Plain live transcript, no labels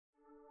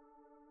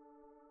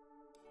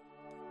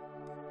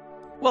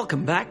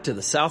Welcome back to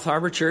the South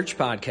Harbor Church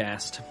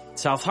podcast.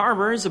 South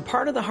Harbor is a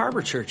part of the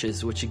Harbor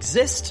Churches, which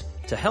exist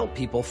to help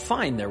people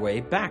find their way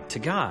back to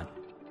God.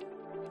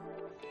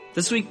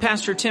 This week,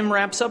 Pastor Tim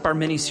wraps up our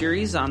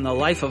mini-series on the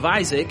life of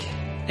Isaac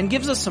and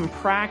gives us some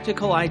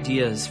practical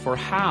ideas for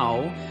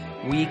how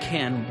we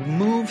can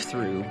move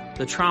through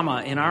the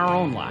trauma in our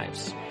own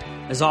lives.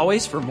 As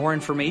always, for more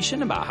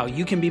information about how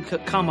you can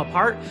become a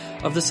part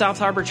of the South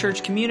Harbor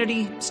Church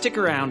community, stick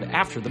around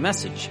after the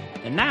message.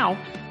 And now,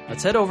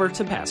 let's head over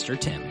to Pastor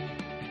Tim.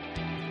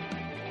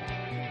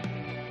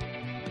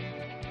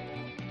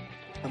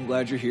 I'm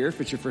glad you're here.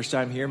 If it's your first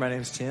time here, my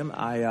name's Tim.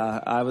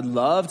 I would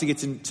love to get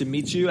to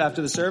meet you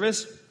after the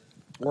service,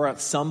 or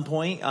at some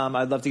point.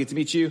 I'd love to get to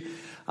meet you.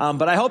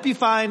 But I hope you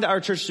find our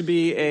church to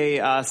be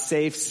a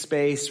safe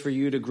space for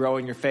you to grow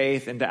in your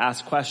faith and to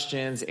ask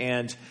questions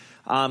and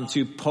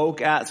to poke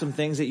at some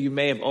things that you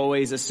may have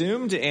always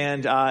assumed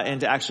and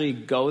to actually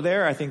go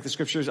there. I think the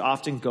scriptures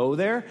often go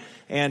there,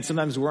 and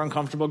sometimes we're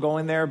uncomfortable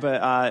going there.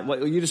 But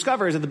what you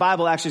discover is that the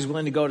Bible actually is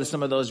willing to go to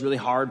some of those really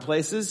hard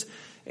places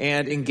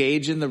and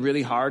engage in the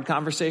really hard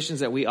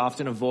conversations that we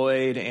often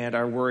avoid and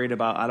are worried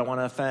about. I don't want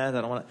to offend.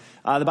 I don't want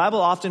to. The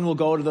Bible often will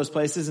go to those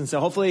places, and so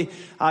hopefully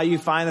you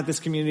find that this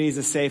community is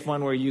a safe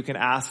one where you can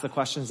ask the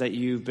questions that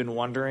you've been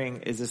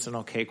wondering. Is this an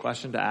okay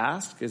question to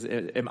ask?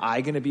 Am I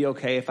going to be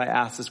okay if I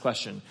ask this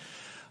question?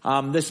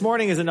 This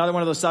morning is another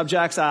one of those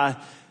subjects.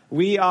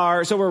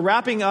 We're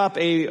wrapping up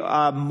a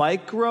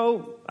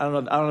I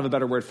don't have a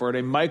better word for it,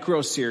 a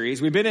micro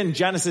series. We've been in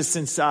Genesis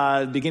since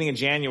the beginning of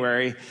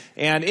January,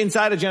 and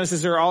inside of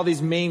Genesis there are all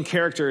these main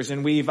characters,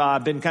 and we've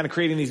been kind of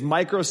creating these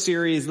micro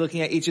series,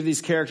 looking at each of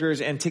these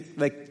characters and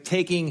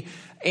taking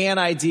an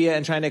idea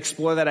and trying to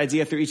explore that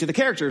idea through each of the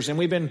characters. And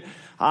we've been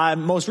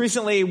most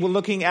recently we're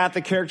looking at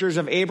the characters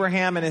of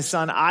Abraham and his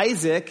son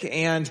Isaac,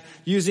 and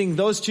using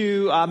those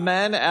two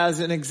men as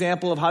an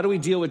example of how do we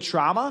deal with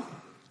trauma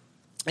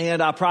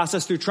and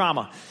process through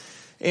trauma.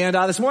 And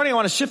this morning I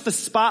want to shift the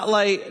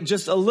spotlight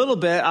just a little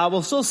bit.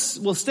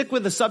 We'll stick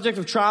with the subject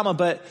of trauma,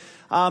 but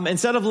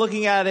instead of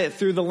looking at it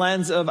through the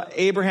lens of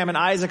Abraham and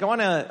Isaac, I want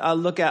to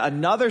look at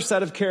another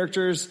set of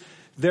characters.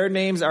 Their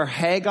names are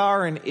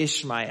Hagar and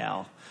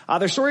Ishmael.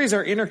 Their stories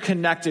are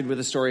interconnected with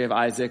the story of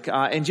Isaac,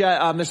 and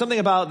yet there's something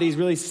about these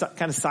really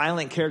kind of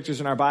silent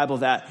characters in our Bible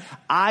that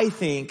I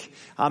think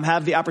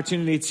have the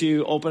opportunity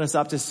to open us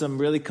up to some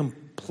really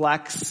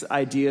complex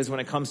ideas when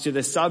it comes to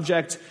the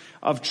subject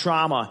of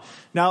trauma.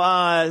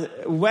 Now,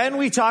 when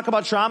we talk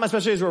about trauma,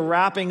 especially as we're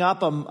wrapping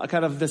up a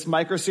kind of this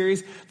micro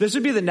series, this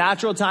would be the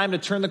natural time to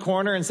turn the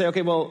corner and say,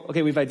 okay,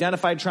 we've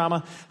identified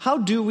trauma. How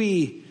do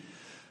we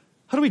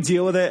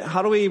deal with it?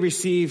 How do we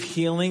receive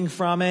healing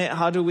from it?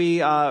 How do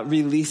we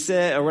release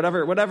it, or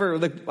whatever?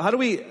 Like, how do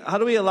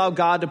we allow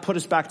God to put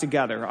us back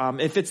together?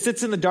 If it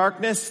sits in the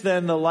darkness,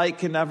 then the light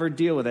can never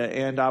deal with it,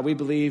 and we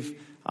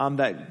believe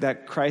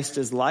that Christ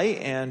is light,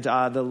 and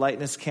the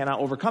lightness cannot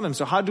overcome him.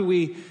 So how do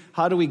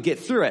we get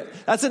through it?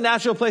 That's a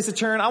natural place to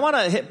turn. I want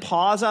to hit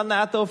pause on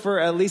that though for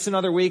at least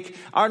another week.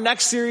 Our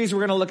next series,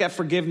 we're going to look at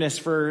forgiveness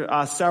for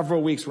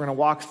several weeks. We're going to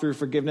walk through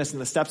forgiveness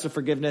and the steps of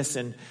forgiveness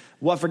and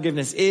what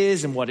forgiveness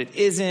is and what it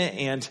isn't,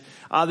 and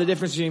the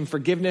difference between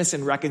forgiveness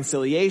and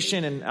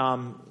reconciliation.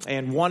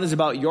 And one is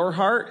about your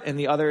heart and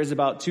the other is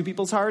about two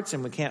people's hearts,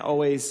 and we can't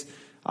always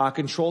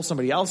control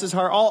somebody else's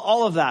heart.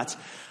 All of that.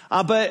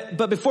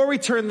 But before we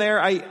turn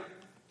there,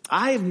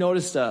 I have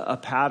noticed a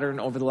pattern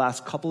over the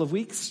last couple of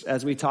weeks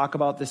as we talk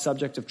about the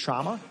subject of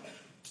trauma.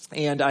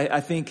 And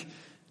I think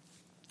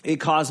it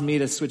caused me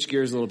to switch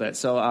gears a little bit.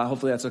 So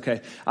hopefully that's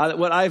okay.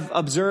 What I've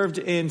observed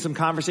in some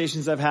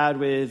conversations I've had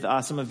with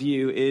some of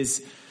you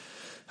is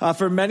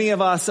for many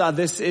of us,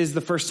 this is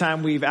the first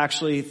time we've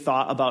actually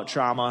thought about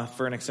trauma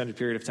for an extended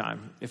period of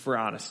time, if we're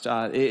honest.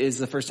 It is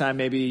the first time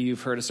maybe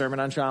you've heard a sermon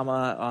on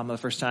trauma, the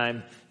first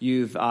time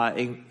you've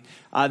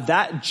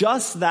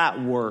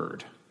that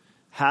word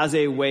has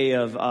a way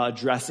of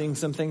addressing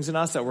some things in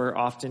us that we're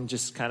often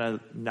just kind of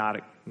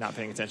not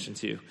paying attention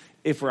to,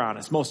 if we're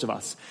honest, most of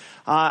us.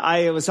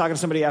 I was talking to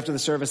somebody after the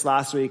service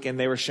last week, and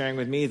they were sharing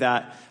with me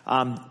that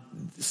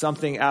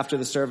something in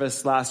the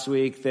service last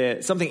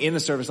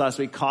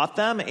week caught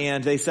them,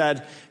 and they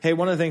said, hey,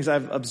 one of the things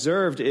I've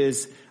observed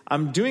is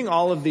I'm doing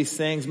all of these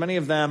things. Many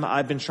of them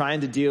I've been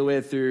trying to deal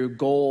with through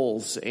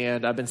goals,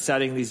 and I've been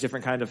setting these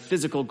different kind of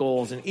physical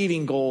goals and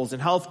eating goals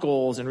and health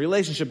goals and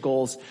relationship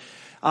goals.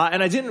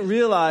 And I didn't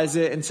realize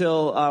it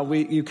until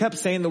you kept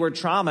saying the word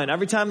trauma. And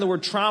every time the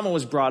word trauma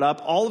was brought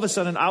up, all of a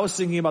sudden I was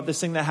thinking about this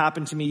thing that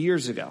happened to me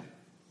years ago.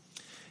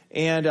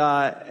 And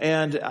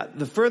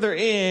the further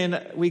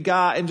in we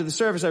got into the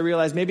service, I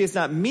realized maybe it's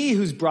not me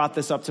who's brought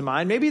this up to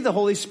mind. Maybe the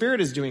Holy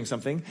Spirit is doing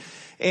something.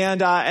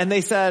 And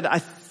they said, I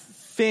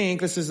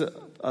think this is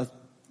a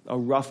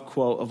rough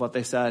quote of what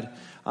they said.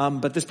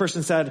 But this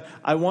person said,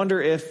 I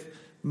wonder if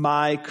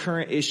my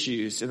current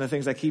issues and the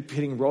things I keep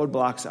hitting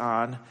roadblocks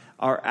on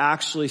are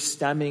actually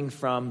stemming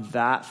from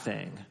that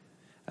thing.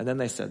 And then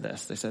they said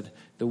this. They said,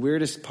 the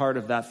weirdest part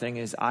of that thing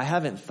is I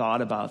haven't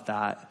thought about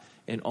that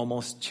in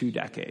almost 2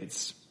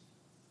 decades.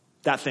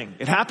 that thing.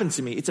 It happened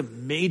to me. It's a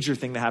major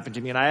thing that happened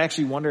to me. And I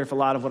actually wonder if a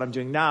lot of what I'm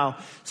doing now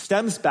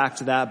stems back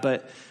to that.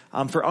 But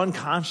for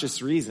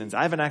unconscious reasons,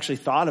 I haven't actually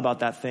thought about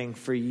that thing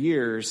for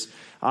years.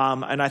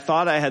 And I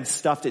thought I had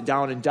stuffed it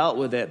down and dealt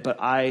with it. But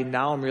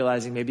now I'm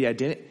realizing maybe I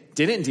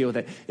didn't deal with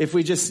it. If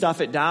we just stuff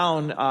it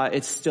down,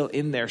 it's still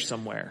in there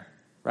somewhere.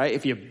 Right?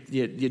 If you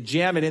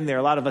jam it in there,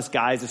 a lot of us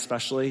guys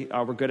especially,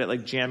 we're good at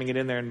like jamming it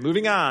in there and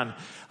moving on.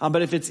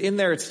 But if it's in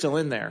there, it's still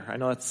in there. I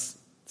know it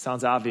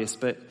sounds obvious,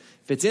 but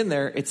if it's in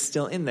there, it's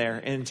still in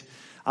there. And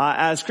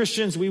as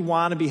Christians, we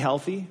want to be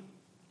healthy.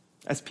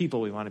 As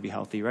people, we want to be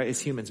healthy, right? As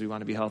humans, we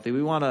want to be healthy.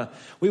 We want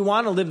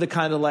to live the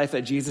kind of life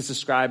that Jesus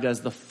described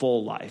as the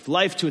full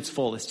life to its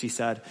fullest, he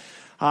said.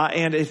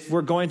 And if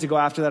we're going to go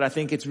after that, I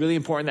think it's really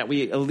important that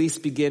we at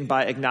least begin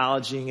by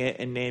acknowledging it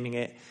and naming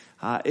it.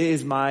 It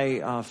is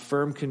my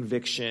firm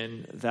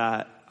conviction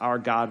that our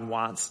God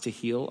wants to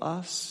heal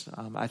us.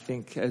 I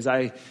think as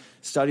I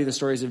study the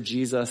stories of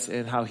Jesus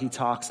and how he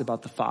talks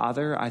about the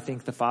Father, I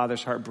think the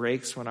Father's heart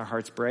breaks when our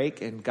hearts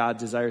break, and God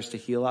desires to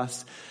heal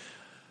us.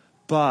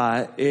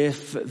 But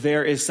if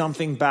there is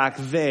something back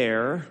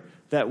there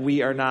that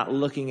we are not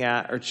looking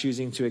at or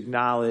choosing to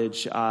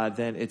acknowledge,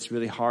 then it's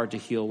really hard to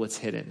heal what's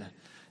hidden.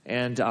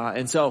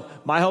 And so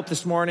my hope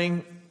this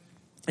morning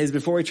is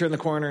before we turn the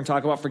corner and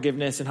talk about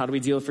forgiveness and how do we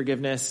deal with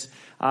forgiveness,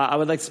 I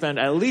would like to spend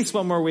at least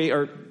one more week,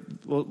 or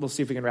we'll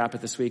see if we can wrap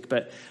it this week,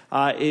 but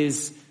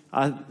is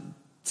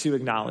to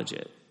acknowledge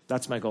it.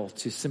 That's my goal,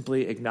 to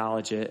simply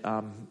acknowledge it.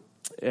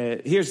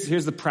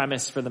 Here's the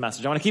premise for the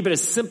message. I want to keep it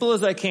as simple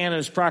as I can and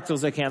as practical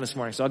as I can this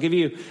morning. So I'm going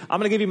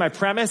to give you my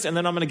premise, and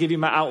then I'm going to give you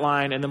my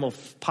outline, and then we'll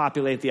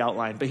populate the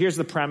outline. But here's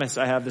the premise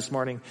I have this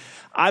morning.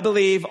 I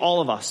believe all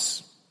of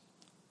us,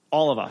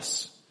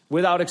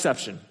 without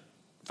exception,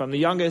 from the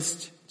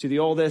youngest to the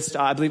oldest,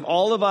 I believe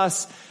all of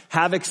us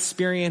have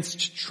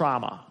experienced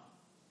trauma.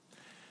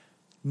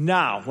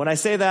 Now, when I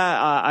say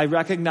that, I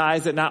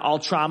recognize that not all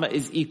trauma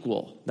is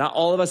equal. Not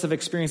all of us have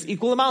experienced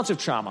equal amounts of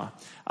trauma.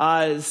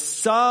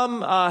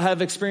 Some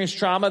have experienced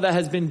trauma that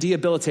has been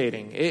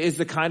debilitating. It is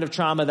the kind of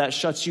trauma that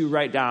shuts you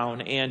right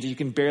down and you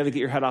can barely get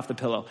your head off the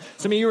pillow.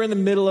 Some of you are in the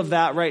middle of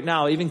that right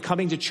now. Even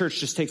coming to church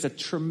just takes a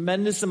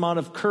tremendous amount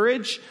of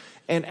courage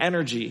and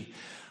energy.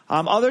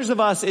 Others of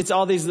us,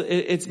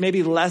 it's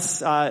maybe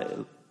less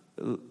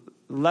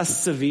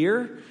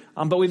severe.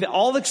 But we've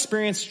all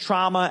experienced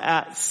trauma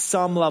at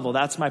some level.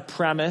 That's my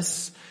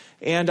premise.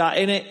 And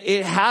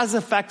it has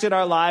affected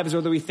our lives,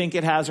 whether we think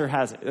it has or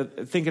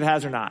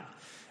not.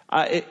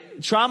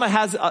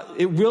 Trauma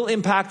it will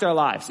impact our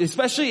lives,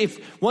 especially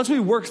if once we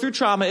work through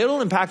trauma,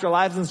 it'll impact our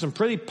lives in some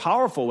pretty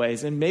powerful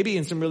ways and maybe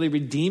in some really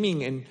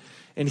redeeming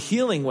and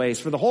healing ways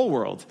for the whole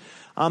world.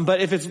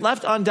 But if it's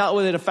left undealt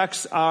with, it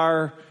affects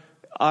our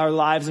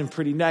lives in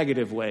pretty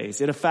negative ways.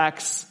 It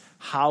affects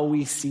how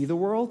we see the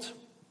world.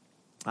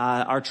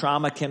 Our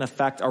trauma can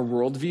affect our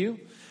worldview.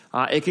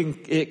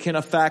 It can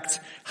affect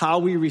how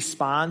we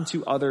respond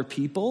to other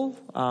people.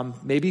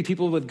 Maybe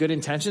people with good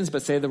intentions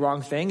but say the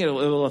wrong thing.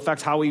 It'll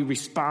affect how we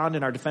respond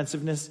in our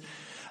defensiveness.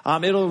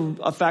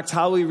 It'll affect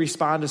how we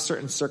respond to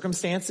certain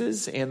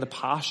circumstances and the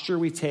posture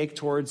we take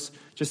towards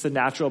just the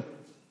natural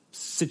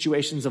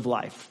situations of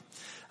life.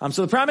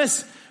 So the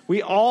premise,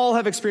 we all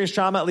have experienced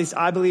trauma. At least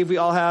I believe we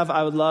all have.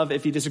 I would love,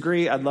 if you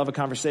disagree, I'd love a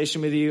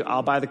conversation with you.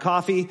 I'll buy the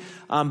coffee.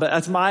 But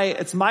it's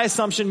my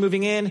assumption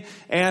moving in.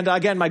 And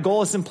again, my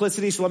goal is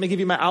simplicity. So let me give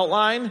you my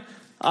outline.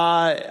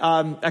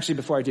 Actually,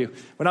 before I do,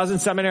 when I was in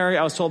seminary,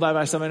 I was told by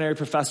my seminary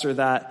professor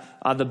that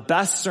the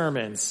best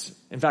sermons,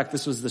 in fact,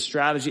 this was the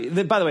strategy.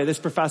 By the way, this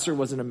professor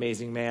was an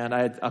amazing man.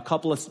 I had a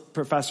couple of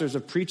professors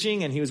of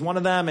preaching, and he was one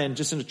of them, and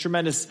just a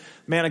tremendous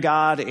man of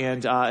God.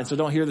 And so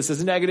don't hear this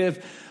as a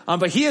negative.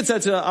 But he had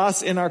said to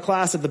us in our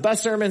class that the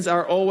best sermons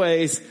are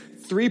always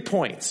 3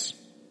 points.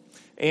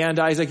 And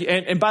he's like,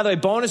 and by the way,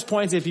 bonus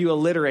points if you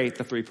alliterate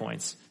the 3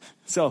 points.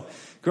 So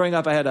growing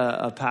up, I had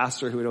a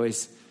pastor who would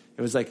always,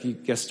 it was like you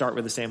just start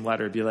with the same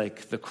letter. It'd be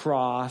like the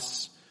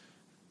cross,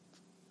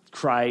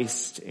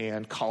 Christ,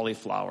 and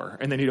cauliflower.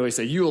 And then he'd always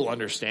say, you'll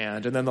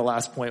understand. And then the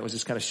last point was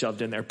just kind of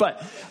shoved in there.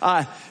 But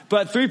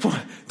 3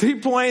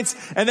 points.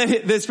 And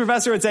then this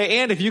professor would say,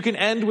 and if you can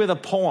end with a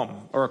poem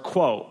or a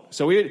quote.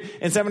 So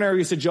in seminary, we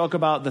used to joke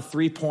about the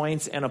 3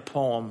 points and a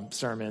poem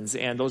sermons,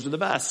 and those were the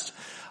best.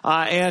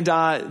 And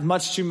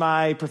much to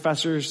my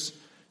professor's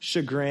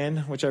chagrin,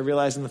 which I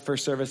realized in the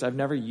first service, I've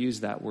never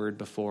used that word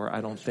before, I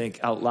don't think,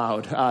 out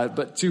loud.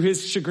 But to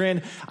his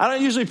chagrin, I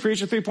don't usually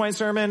preach a 3-point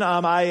sermon.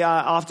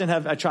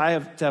 I try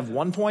to have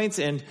 1 point.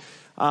 And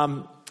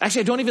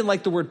actually, I don't even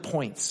like the word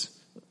points.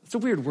 It's a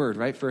weird word,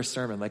 right, for a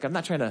sermon. Like, I'm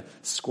not trying to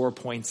score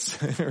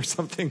points or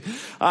something.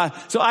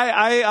 So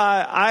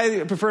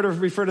I prefer to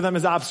refer to them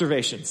as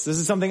observations. This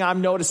is something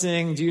I'm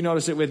noticing. Do you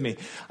notice it with me?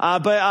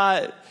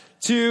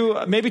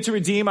 To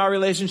redeem our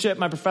relationship,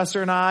 my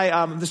professor and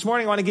I, this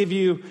morning I want to give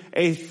you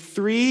a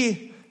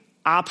 3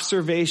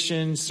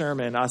 observation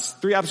sermon.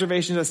 3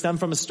 observations that stem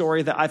from a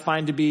story that I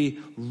find to be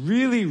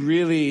really,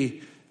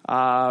 really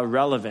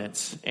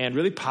relevant and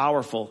really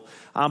powerful.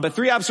 But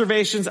 3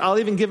 observations, I'll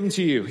even give them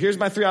to you. Here's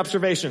my 3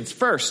 observations.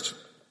 First,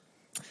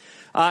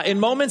 In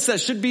moments that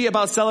should be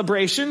about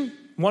celebration,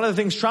 one of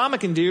the things trauma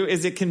can do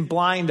is it can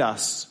blind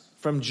us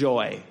from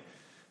joy.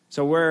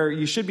 So where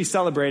you should be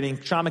celebrating,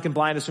 trauma can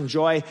blind us from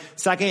joy.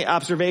 Second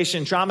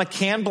observation, trauma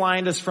can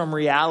blind us from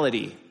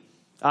reality.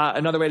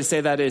 Another way to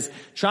say that is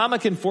trauma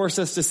can force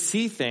us to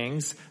see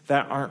things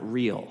that aren't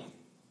real.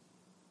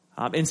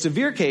 In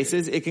severe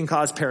cases, it can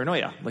cause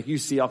paranoia. Like you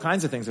see all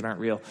kinds of things that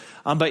aren't real.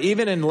 But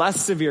even in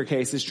less severe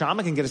cases,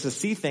 trauma can get us to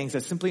see things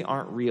that simply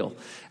aren't real.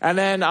 And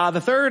then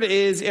the third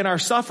is in our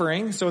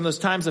suffering. So in those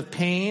times of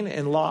pain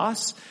and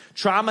loss,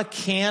 trauma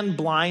can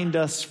blind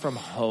us from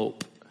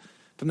hope,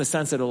 from the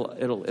sense that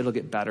it'll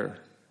get better,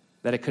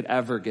 that it could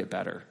ever get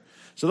better.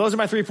 So those are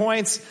my 3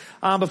 points.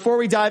 Before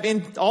we dive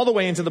in all the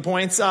way into the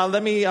points,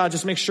 let me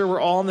just make sure we're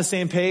all on the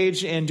same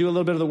page and do a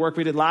little bit of the work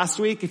we did last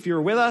week. If you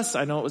were with us,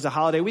 I know it was a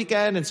holiday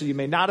weekend, and so you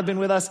may not have been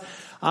with us.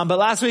 But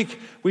last week,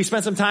 we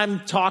spent some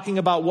time talking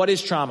about what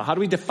is trauma. How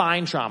do we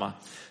define trauma?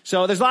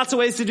 So there's lots of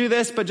ways to do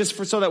this, but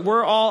just so that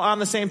we're all on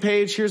the same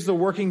page, here's the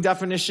working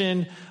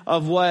definition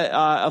of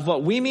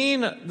what we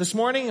mean this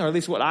morning, or at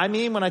least what I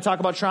mean when I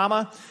talk about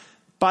trauma.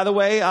 By the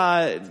way,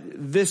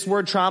 this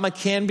word trauma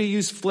can be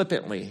used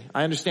flippantly.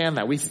 I understand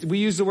that. We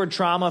use the word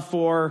trauma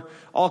for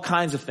all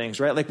kinds of things,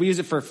 right? Like we use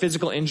it for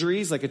physical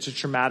injuries, like it's a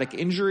traumatic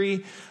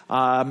injury.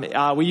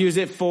 We use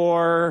it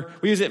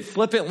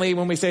flippantly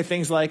when we say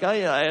things like, oh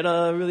yeah, I had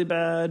a really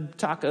bad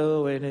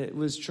taco and it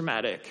was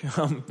traumatic.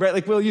 Right?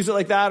 Like we'll use it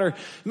like that. Or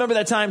remember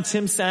that time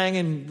Tim sang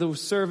in the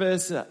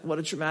service? What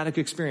a traumatic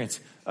experience.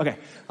 Okay.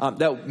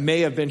 That may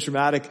have been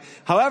traumatic.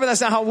 However,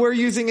 that's not how we're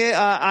using it.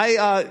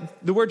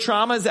 The word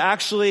trauma is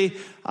actually,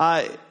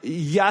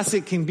 yes,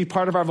 it can be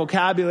part of our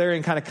vocabulary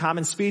and kind of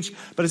common speech,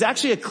 but it's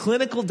actually a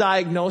clinical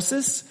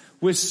diagnosis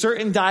with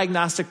certain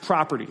diagnostic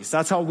properties.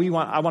 That's how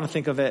I want to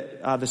think of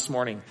it, this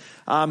morning.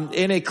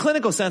 In a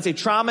clinical sense, a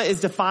trauma is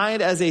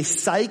defined as a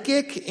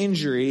psychic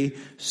injury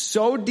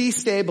so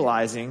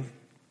destabilizing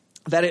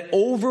that it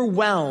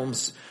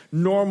overwhelms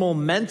normal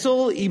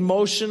mental,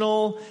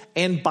 emotional,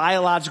 and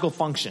biological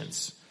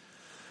functions.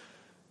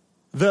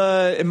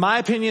 In my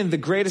opinion, the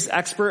greatest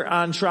expert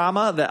on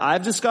trauma that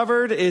I've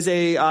discovered is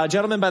a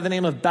gentleman by the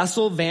name of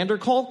Bessel van der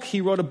Kolk.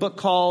 He wrote a book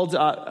called,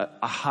 I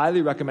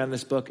highly recommend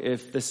this book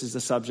if this is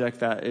a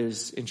subject that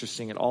is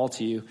interesting at all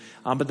to you.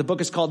 But the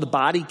book is called The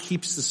Body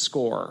Keeps the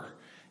Score.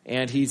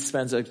 And he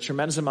spends a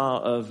tremendous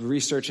amount of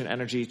research and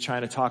energy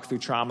trying to talk through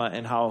trauma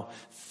and how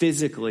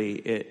physically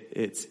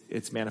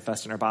it's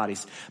manifest in our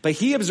bodies. But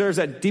he observes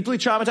that deeply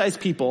traumatized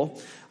people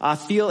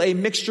feel a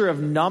mixture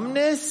of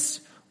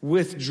numbness,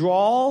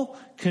 withdrawal,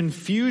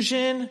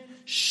 confusion,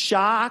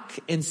 shock,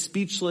 and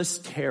speechless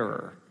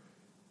terror.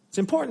 It's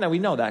important that we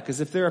know that,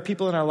 because if there are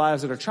people in our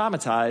lives that are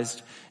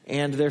traumatized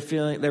and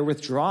they're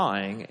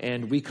withdrawing,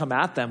 and we come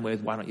at them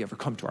with, why don't you ever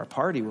come to our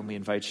party when we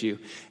invite you?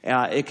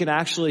 It can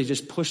actually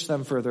just push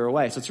them further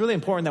away. So it's really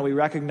important that we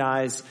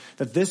recognize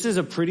that this is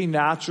a pretty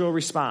natural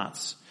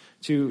response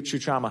to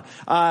trauma.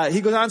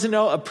 He goes on to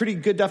know a pretty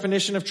good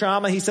definition of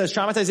trauma. He says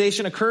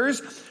traumatization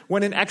occurs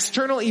when an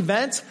external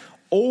event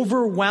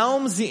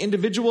overwhelms the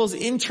individual's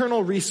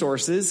internal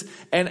resources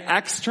and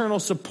external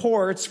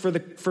supports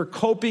for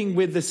coping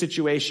with the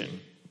situation.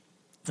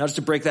 Now, just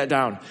to break that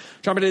down,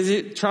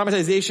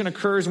 traumatization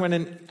occurs when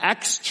an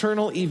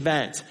external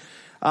event.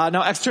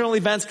 Now, external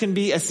events can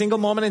be a single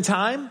moment in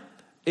time,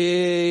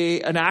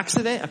 an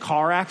accident, a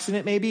car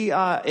accident, maybe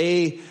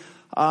some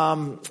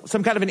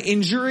kind of an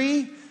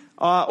injury,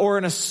 or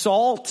an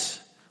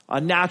assault, a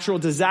natural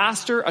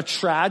disaster, a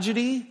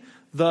tragedy,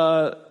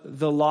 the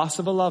loss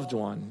of a loved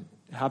one.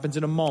 It happens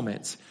in a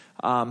moment.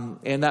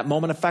 And that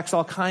moment affects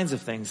all kinds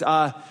of things.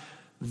 A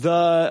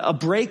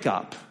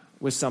breakup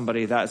with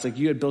somebody that's like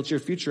you had built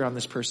your future on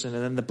this person,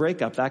 and then the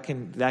breakup, that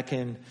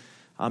can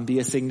be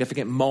a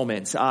significant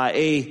moment.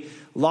 A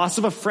loss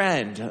of a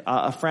friend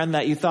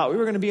that you thought we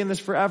were going to be in this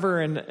forever,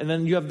 and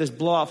then you have this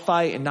blowout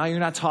fight, and now you're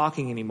not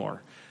talking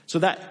anymore. So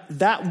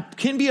that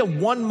can be a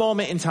one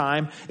moment in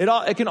time.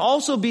 It can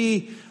also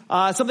be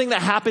something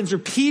that happens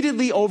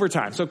repeatedly over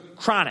time. So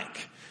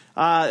chronic.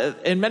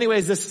 In many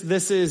ways,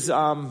 this is, you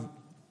can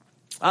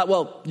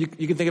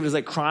think of it as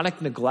like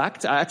chronic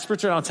neglect.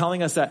 Experts are now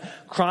telling us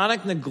that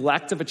chronic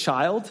neglect of a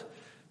child,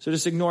 so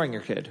just ignoring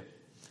your kid,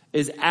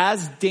 is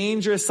as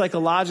dangerous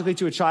psychologically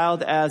to a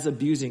child as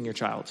abusing your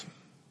child.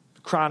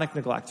 Chronic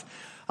neglect.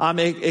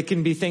 It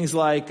can be things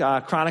like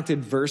chronic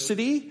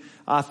adversity,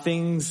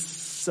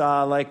 things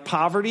like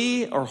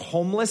poverty or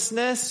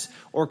homelessness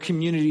or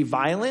community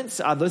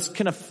violence.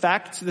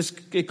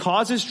 It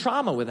causes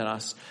trauma within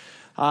us.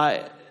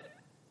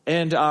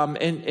 And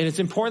it's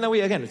important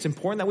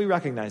that we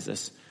recognize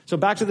this. So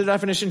back to the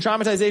definition,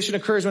 traumatization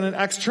occurs when an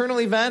external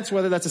event,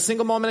 whether that's a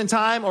single moment in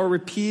time or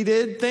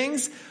repeated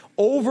things,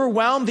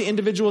 overwhelm the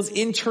individual's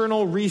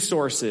internal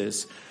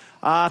resources.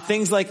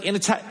 Things like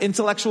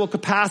intellectual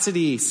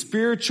capacity,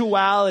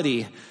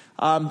 spirituality.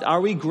 Are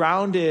we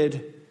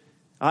grounded?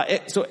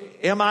 So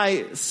am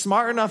I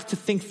smart enough to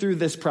think through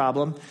this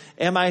problem?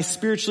 Am I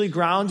spiritually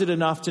grounded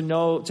enough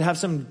to have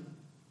some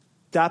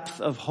depth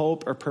of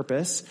hope or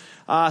purpose?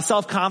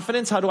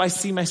 Self-confidence, how do I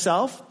see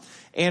myself?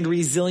 and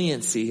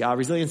resiliency.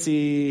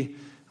 Resiliency,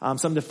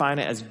 some define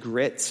it as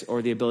grit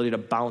or the ability to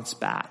bounce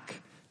back.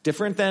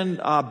 Different than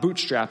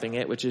bootstrapping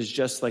it, which is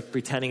just like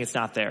pretending it's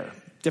not there.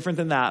 Different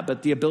than that,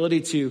 but the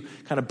ability to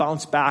kind of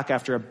bounce back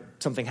after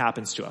something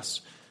happens to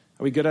us.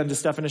 Are we good on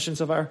this definition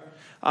so far?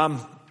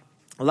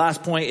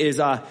 Last point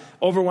is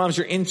overwhelms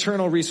your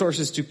internal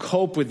resources to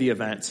cope with the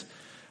event.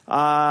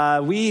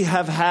 We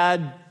have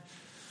had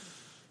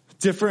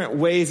different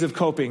ways of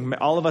coping.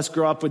 All of us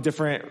grow up with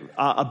different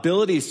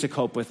abilities to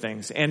cope with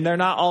things, and they're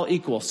not all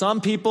equal.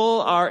 Some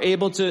people are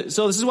able to,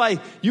 so this is why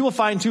you will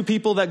find two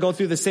people that go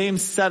through the same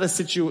set of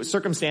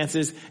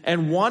circumstances,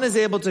 and one is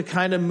able to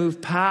kind of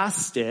move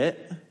past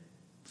it,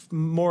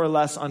 more or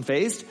less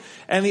unfazed,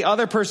 and the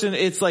other person,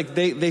 it's like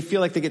they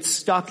feel like they get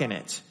stuck in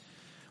it.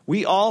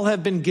 We all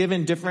have been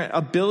given different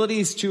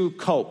abilities to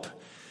cope.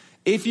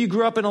 If you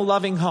grew up in a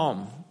loving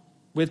home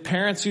with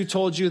parents who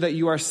told you that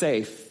you are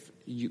safe,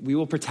 we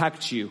will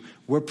protect you.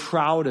 We're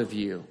proud of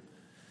you.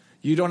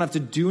 You don't have to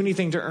do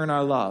anything to earn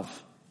our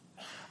love.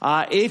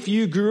 If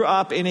you grew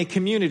up in a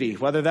community,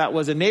 whether that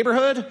was a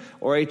neighborhood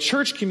or a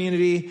church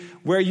community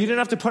where you didn't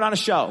have to put on a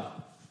show,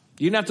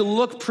 you didn't have to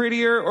look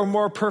prettier or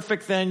more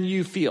perfect than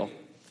you feel.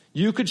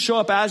 You could show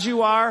up as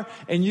you are,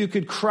 and you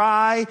could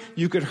cry,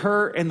 you could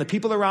hurt, and the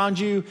people around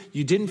you,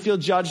 you didn't feel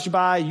judged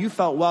by, you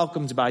felt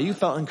welcomed by, you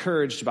felt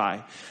encouraged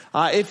by.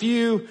 If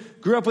you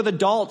grew up with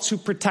adults who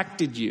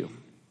protected you,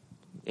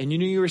 and you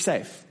knew you were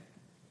safe.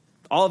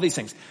 All of these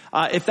things.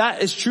 If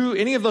that is true,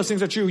 any of those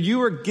things are true, you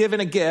were given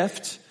a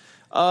gift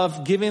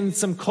of giving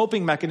some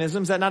coping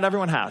mechanisms that not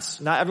everyone has.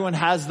 Not everyone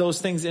has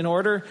those things in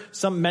order.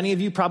 Many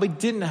of you probably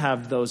didn't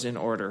have those in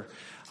order.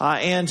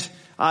 And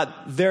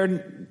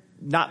they're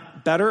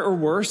not better or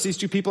worse. These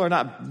two people are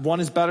not, one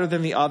is better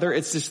than the other.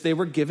 It's just they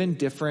were given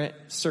different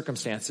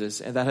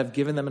circumstances and that have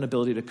given them an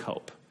ability to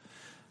cope.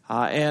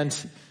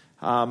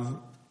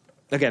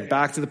 Again,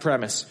 back to the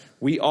premise.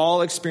 We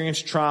all experience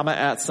trauma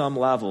at some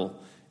level.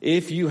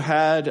 If you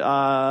had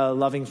a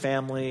loving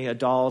family,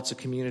 adults, a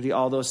community,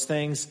 all those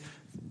things,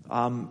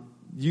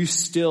 you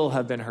still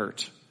have been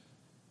hurt.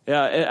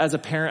 As a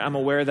parent, I'm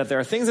aware that there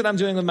are things that I'm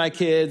doing with my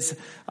kids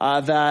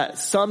that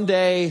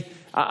someday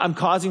I'm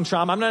causing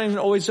trauma. I'm not even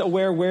always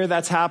aware where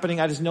that's happening.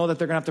 I just know that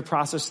they're going to have to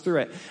process through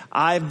it.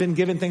 I've been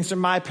given things from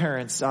my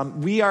parents.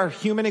 We are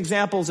human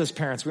examples as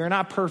parents. We are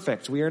not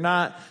perfect. We are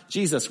not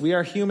Jesus. We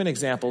are human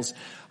examples.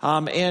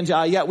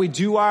 Yet we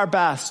do our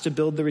best to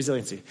build the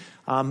resiliency.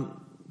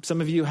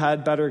 Some of you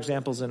had better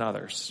examples than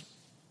others.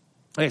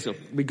 Okay, so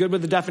we good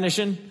with the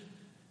definition?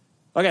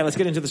 Okay, let's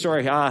get into the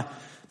story.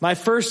 My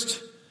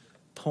first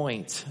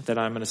point that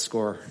I'm going to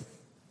score,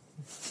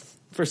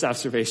 first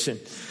observation.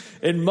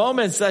 In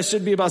moments that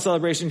should be about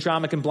celebration,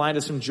 trauma can blind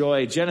us from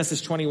joy.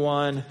 Genesis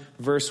 21,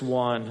 verse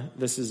 1.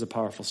 This is a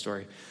powerful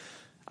story,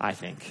 I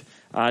think.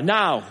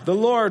 Now, the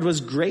Lord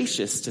was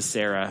gracious to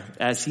Sarah,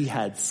 as he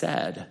had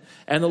said.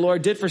 And the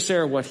Lord did for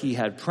Sarah what he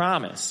had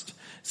promised.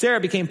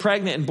 Sarah became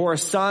pregnant and bore a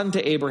son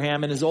to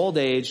Abraham in his old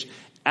age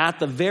at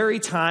the very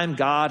time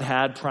God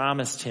had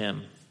promised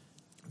him.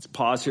 Let's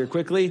pause here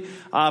quickly.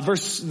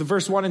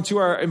 Verse 1 and 2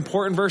 are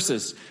important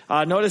verses.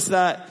 Notice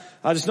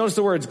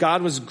the words,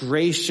 God was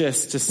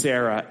gracious to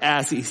Sarah,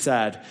 as he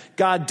said.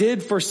 God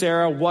did for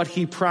Sarah what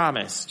he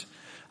promised.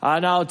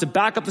 Now, to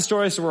back up the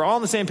story so we're all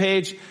on the same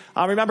page,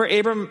 remember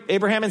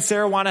Abraham and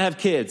Sarah want to have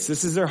kids.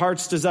 This is their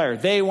heart's desire.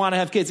 They want to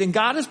have kids. And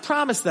God has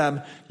promised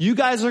them, you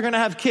guys are going to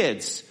have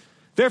kids.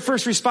 Their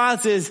first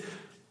response is,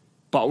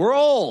 but we're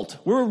old.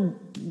 We're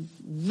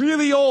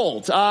really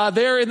old.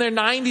 They're in their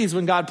 90s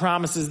when God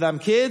promises them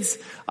kids,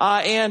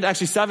 and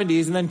actually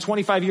 70s, and then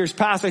 25 years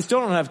pass, they still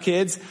don't have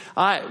kids.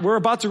 We're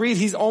about to read,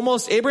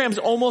 Abraham's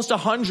almost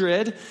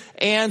 100,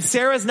 and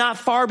Sarah's not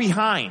far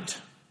behind.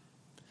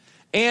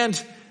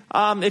 And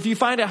if you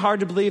find it hard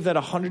to believe that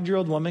a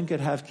 100-year-old woman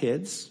could have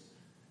kids,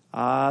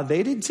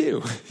 they did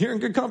too. You're in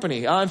good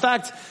company. In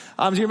fact,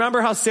 do you remember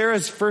how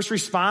Sarah's first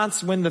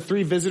response when the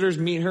 3 visitors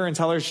meet her and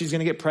tell her she's going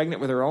to get pregnant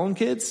with her own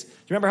kids? Do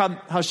you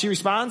remember how she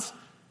responds?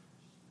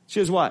 She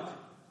does what?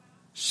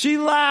 She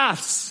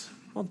laughs.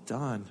 Well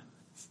done.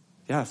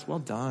 Yes, well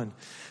done.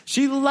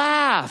 She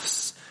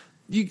laughs.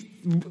 Do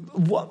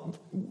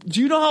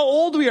you know how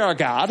old we are,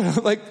 God?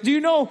 Do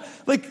you know,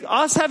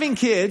 us having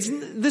kids,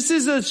 this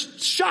is a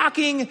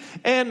shocking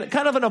and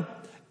kind of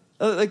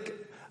an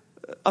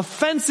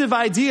offensive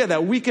idea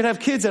that we could have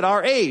kids at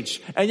our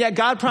age. And yet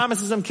God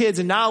promises them kids,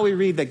 and now we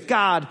read that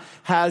God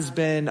has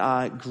been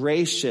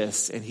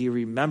gracious, and he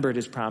remembered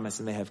his promise,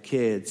 and they have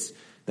kids.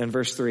 Then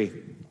verse 3.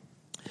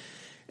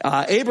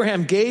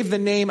 Abraham gave the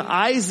name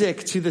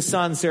Isaac to the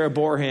son Sarah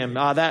bore him.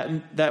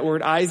 That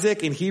word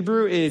Isaac in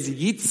Hebrew is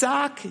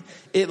Yitzhak.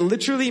 It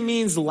literally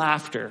means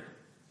laughter.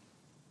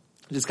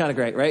 Which is kind of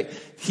great, right?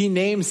 He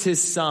names his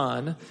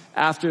son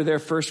after their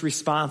first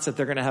response that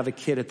they're going to have a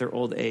kid at their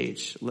old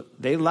age.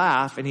 They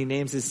laugh, and he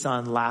names his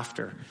son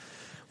Laughter.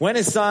 When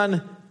his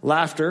son,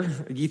 Laughter,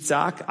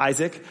 Yitzhak,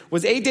 Isaac,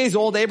 was 8 days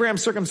old, Abraham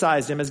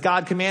circumcised him as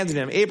God commanded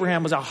him.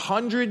 Abraham was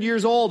 100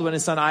 years old when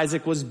his son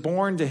Isaac was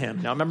born to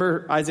him. Now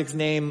remember Isaac's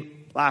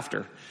name,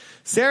 Laughter.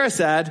 Sarah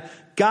said,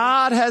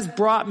 God has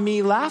brought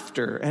me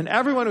laughter, and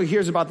everyone who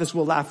hears about this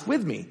will laugh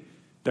with me.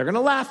 They're going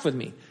to laugh with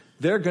me.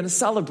 They're going to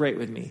celebrate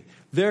with me.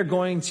 They're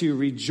going to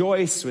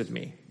rejoice with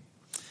me.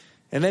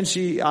 And then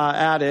she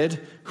added,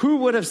 who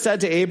would have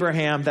said to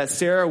Abraham that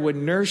Sarah would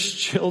nurse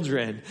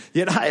children?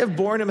 Yet I have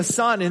borne him a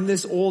son in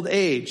this old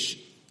age.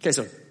 Okay,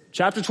 so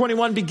chapter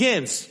 21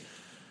 begins.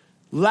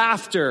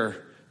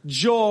 Laughter,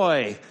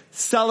 joy,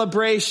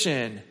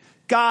 celebration.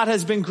 God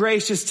has been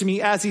gracious to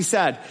me, as he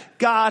said.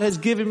 God has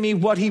given me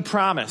what he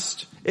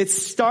promised. It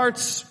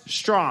starts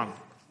strong.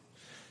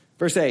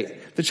 Verse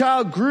 8, the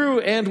child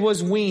grew and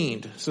was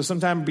weaned. So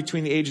sometime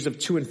between the ages of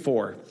 2 and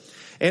 4.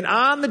 And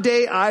on the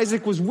day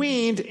Isaac was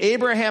weaned,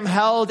 Abraham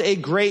held a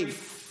great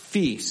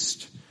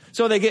feast.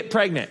 So they get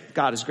pregnant.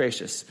 God is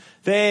gracious.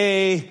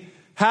 They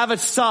have a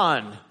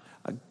son.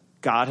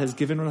 God has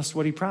given us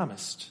what he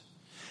promised.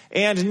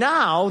 And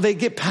now they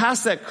get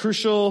past that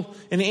crucial,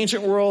 in the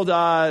ancient world,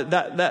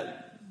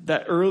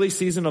 that early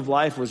season of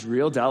life was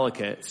real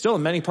delicate. Still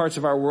in many parts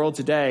of our world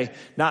today,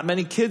 not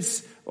many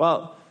kids,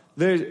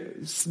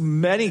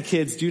 many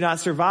kids do not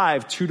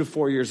survive 2 to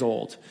 4 years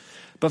old.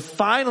 But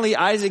finally,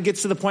 Isaac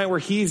gets to the point where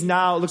he's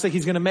now, it looks like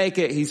he's going to make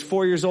it. He's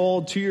 4 years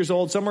old, 2 years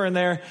old, somewhere in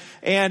there.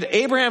 And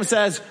Abraham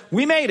says,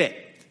 we made it.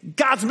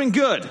 God's been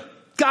good.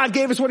 God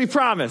gave us what he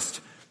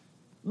promised.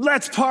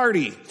 Let's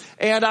party.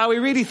 And we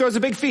read he throws a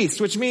big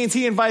feast, which means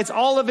he invites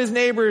all of his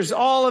neighbors,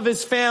 all of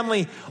his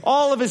family,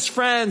 all of his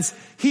friends.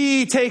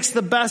 He takes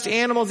the best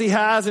animals he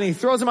has and he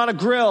throws them on a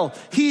grill.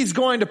 He's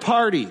going to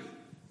party.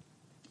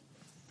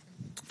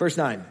 Verse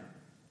 9.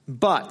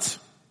 But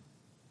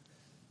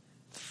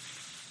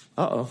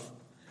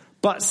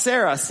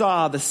Sarah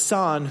saw the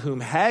son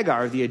whom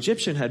Hagar, the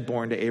Egyptian, had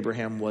borne to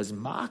Abraham was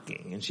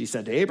mocking. And she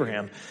said to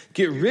Abraham,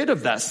 get rid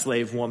of that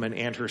slave woman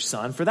and her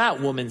son, for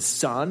that woman's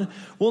son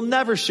will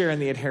never share in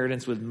the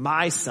inheritance with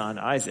my son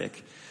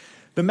Isaac.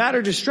 The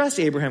matter distressed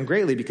Abraham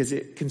greatly because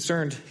it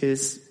concerned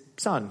his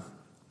son.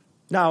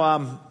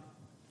 Now,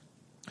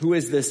 who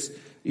is this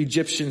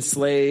Egyptian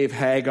slave,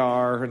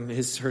 Hagar, and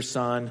her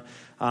son?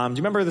 Do you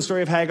remember the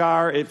story of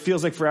Hagar? It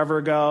feels like forever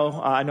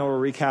ago. I know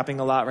we're recapping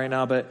a lot right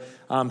now, but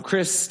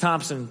Chris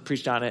Thompson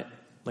preached on it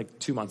like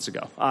 2 months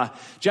ago.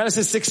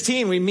 Genesis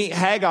 16, we meet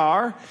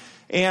Hagar.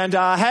 And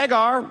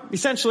Hagar,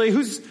 essentially,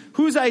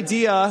 whose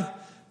idea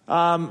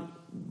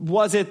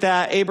was it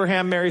that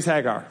Abraham marries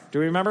Hagar? Do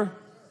we remember?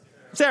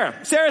 Sarah.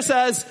 Sarah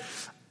says,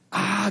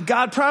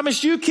 God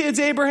promised you kids,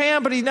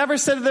 Abraham, but he never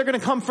said they're going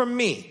to come from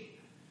me.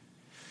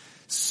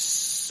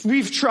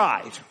 We've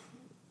tried.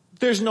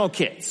 There's no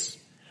kids.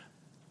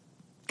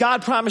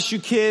 God promised you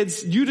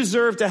kids. You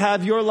deserve to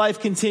have your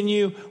life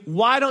continue.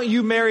 Why don't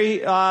you marry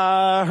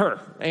her?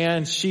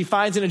 And she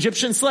finds an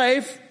Egyptian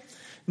slave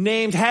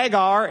named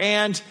Hagar,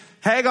 and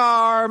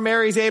Hagar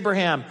marries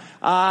Abraham.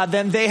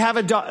 Then they have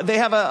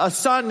a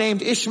son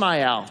named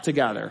Ishmael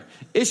together.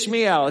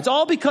 Ishmael. It's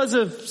all because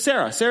of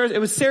Sarah.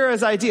 It was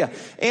Sarah's idea.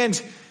 And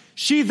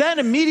she then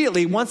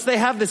immediately, once they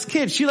have this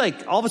kid, she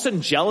all of a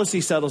sudden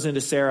jealousy settles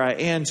into Sarah,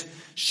 and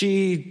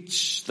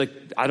she's like,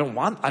 I don't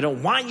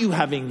want you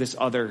having this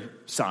other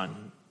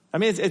son. I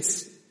mean,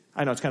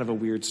 I know it's kind of a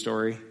weird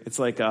story. It's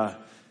like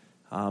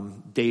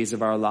Days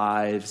of Our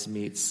Lives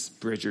meets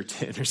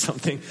Bridgerton or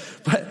something.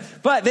 But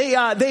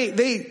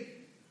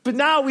but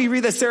now we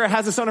read that Sarah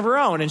has a son of her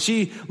own, and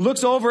she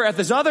looks over at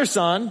this other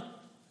son,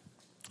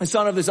 the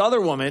son of this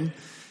other woman,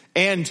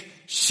 and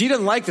she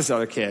doesn't like this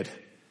other kid.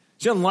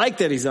 She doesn't like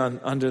that he's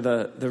under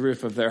the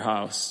roof of their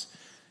house.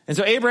 And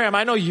so Abraham,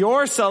 I know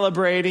you're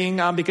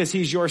celebrating because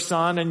he's your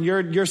son, and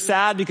you're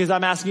sad because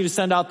I'm asking you to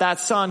send out that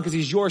son because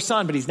he's your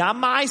son, but he's not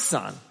my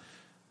son.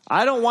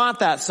 I don't want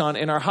that son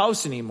in our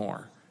house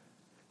anymore.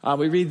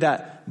 We read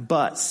that,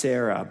 but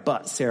Sarah.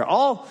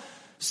 All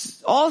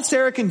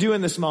Sarah can do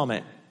in this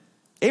moment,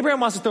 Abraham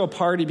wants to throw a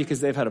party because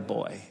they've had a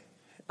boy,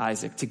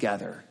 Isaac,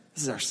 together.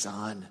 This is our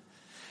son.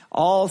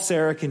 All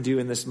Sarah can do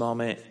in this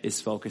moment is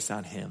focus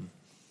on him,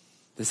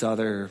 this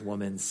other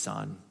woman's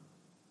son.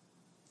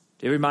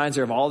 It reminds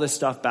her of all this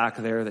stuff back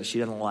there that she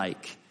doesn't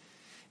like.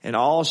 And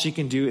all she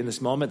can do in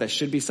this moment that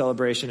should be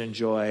celebration and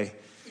joy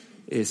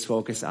is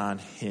focus on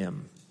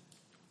him.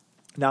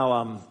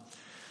 Now,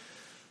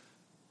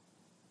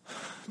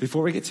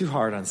 before we get too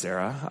hard on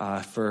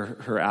Sarah for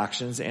her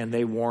actions, and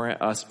they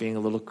warrant us being a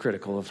little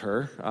critical of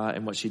her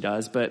and what she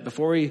does, but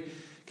before we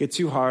get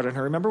too hard on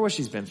her, remember what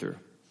she's been through.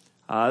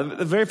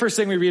 The very first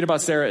thing we read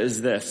about Sarah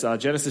is this,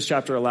 Genesis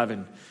chapter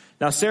 11.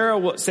 Now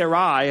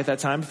Sarai, at that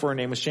time, before her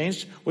name was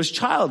changed, was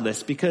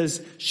childless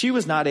because she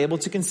was not able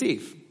to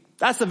conceive.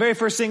 That's the very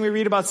first thing we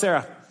read about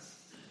Sarah.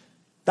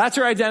 That's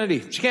her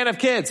identity. She can't have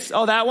kids.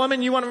 Oh, that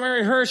woman, you want to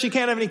marry her? She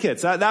can't have any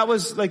kids. That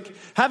was like,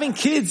 having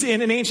kids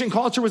in an ancient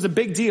culture was a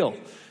big deal.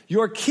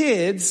 Your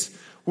kids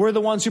were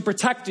the ones who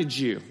protected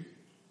you.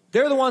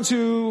 They're the ones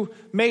who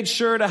made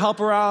sure to help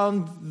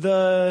around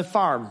the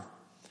farm.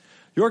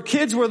 Your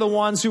kids were the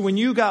ones who, when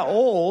you got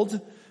old,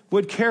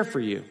 would care for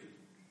you.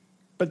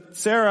 But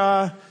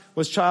Sarah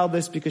was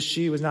childless because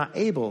she was not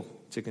able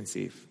to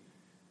conceive.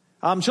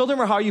 Children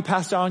were how you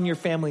passed on your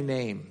family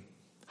name,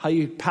 how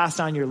you pass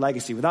on your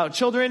legacy. Without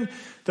children,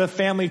 the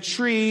family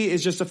tree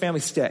is just a family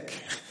stick.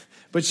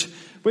 But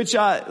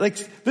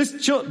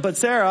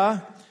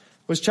Sarah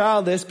was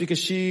childless because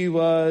she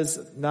was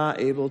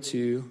not able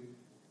to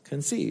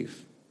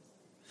conceive.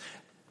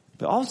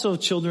 But also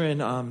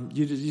children,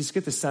 you just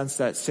get the sense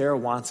that Sarah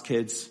wants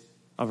kids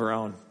of her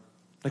own.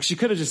 Like she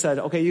could have just said,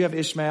 okay, you have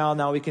Ishmael,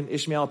 now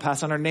Ishmael will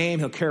pass on our name,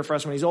 he'll care for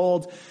us when he's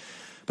old.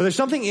 But there's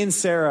something in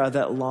Sarah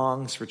that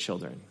longs for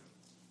children.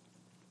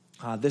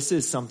 This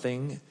is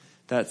something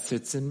that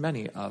sits in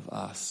many of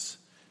us.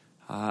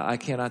 I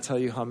cannot tell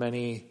you how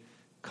many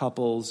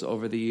couples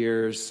over the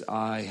years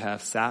I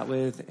have sat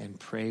with and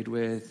prayed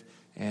with,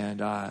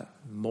 and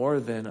more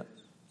than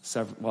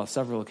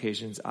several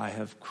occasions I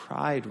have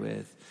cried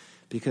with,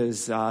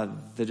 because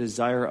the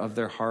desire of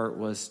their heart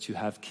was to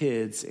have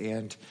kids,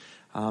 and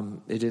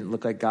it didn't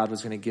look like God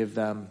was going to give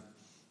them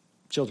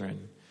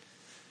children.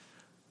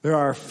 There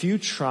are few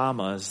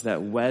traumas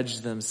that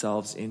wedge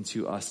themselves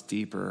into us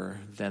deeper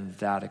than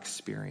that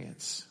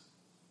experience.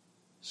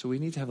 So we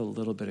need to have a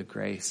little bit of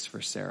grace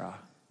for Sarah,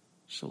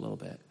 just a little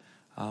bit.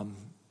 From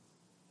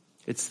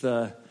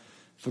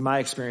my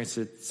experience,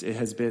 it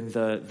has been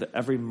the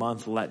every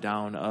month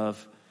letdown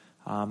of,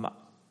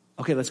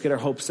 okay, let's get our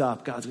hopes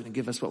up. God's going to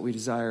give us what we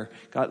desire.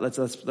 God,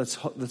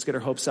 let's get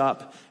our hopes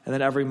up. And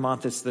then every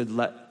month it's the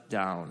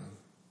letdown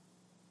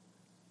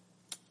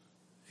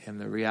and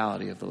the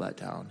reality of the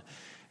letdown.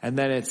 And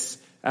then it's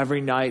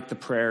every night the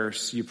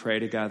prayers you pray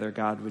together.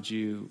 God,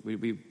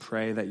 we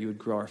pray that you would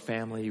grow our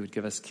family, you would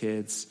give us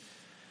kids.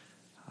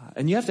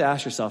 And you have to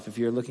ask yourself, if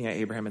you're looking at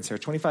Abraham and Sarah,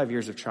 25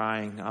 years of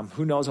trying,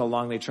 who knows how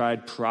long they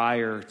tried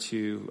prior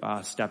to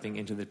stepping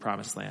into the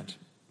promised land.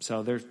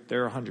 So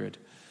they're 100.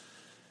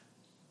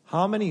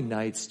 How many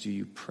nights do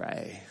you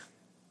pray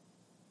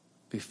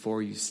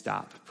before you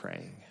stop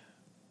praying?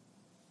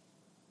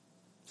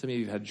 Some of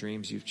you have had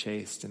dreams you've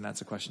chased, and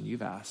that's a question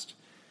you've asked.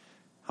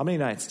 How many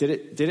nights?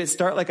 Did it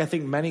start like I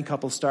think many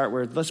couples start,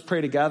 where let's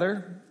pray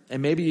together,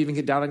 and maybe you even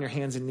get down on your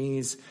hands and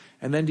knees,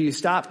 and then do you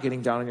stop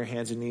getting down on your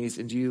hands and knees,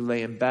 and do you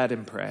lay in bed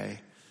and pray?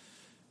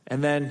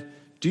 And then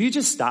do you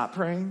just stop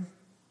praying?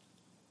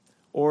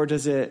 Or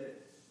is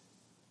it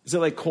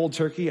like cold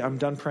turkey, I'm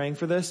done praying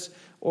for this?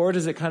 Or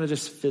does it kind of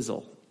just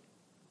fizzle?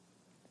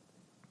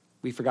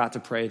 We forgot to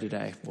pray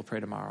today, we'll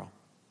pray tomorrow.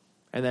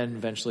 And then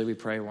eventually we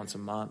pray once a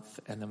month,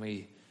 and then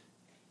we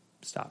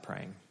stop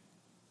praying.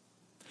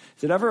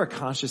 Is it ever a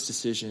conscious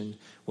decision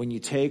when you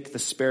take the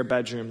spare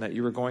bedroom that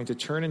you were going to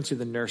turn into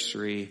the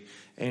nursery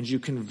and you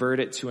convert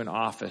it to an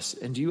office?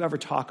 And do you ever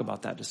talk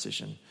about that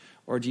decision?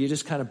 Or do you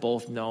just kind of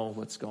both know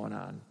what's going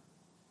on?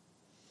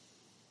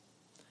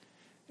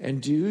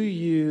 And do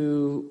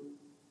you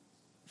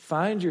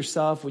find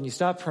yourself, when you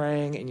stop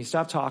praying and you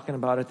stop talking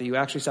about it, that you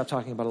actually stop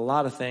talking about a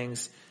lot of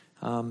things,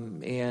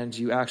 and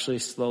you actually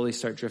slowly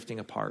start drifting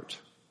apart?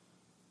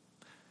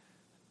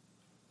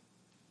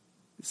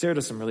 Sarah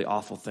does some really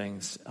awful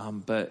things,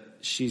 but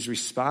she's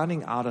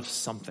responding out of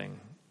something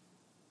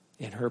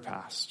in her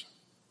past.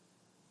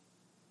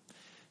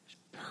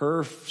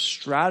 Her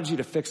strategy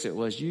to fix it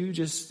was, you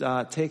just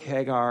take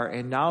Hagar,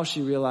 and now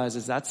she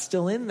realizes that's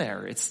still in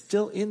there. It's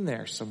still in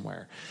there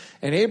somewhere.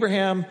 And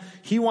Abraham,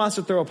 he wants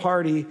to throw a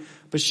party,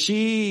 but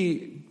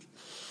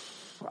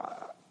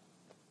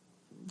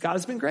God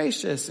has been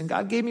gracious, and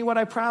God gave me what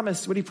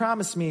he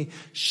promised me.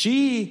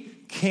 She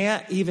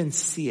can't even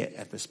see it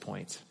at this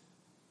point.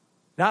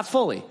 Not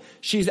fully.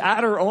 She's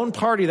at her own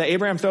party that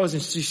Abraham throws,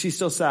 and she's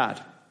still sad.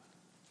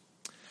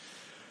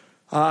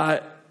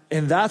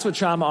 And that's what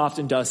trauma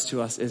often does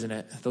to us, isn't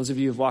it? Those of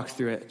you who've walked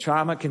through it.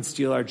 Trauma can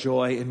steal our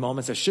joy in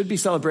moments that should be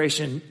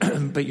celebration,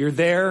 but you're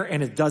there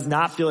and it does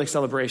not feel like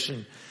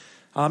celebration.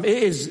 It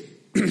is,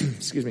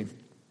 excuse me,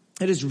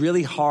 it is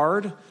really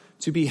hard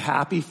to be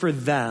happy for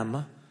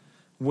them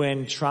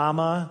when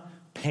trauma,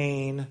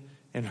 pain,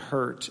 and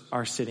hurt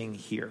are sitting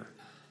here.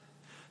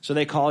 So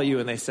they call you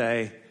and they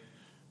say,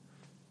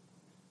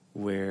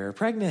 we're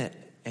pregnant.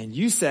 And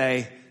you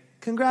say,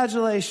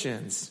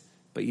 congratulations,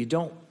 but you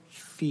don't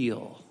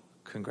feel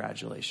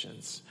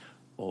congratulations.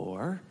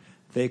 Or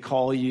they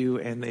call you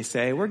and they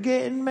say, we're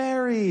getting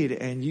married.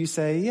 And you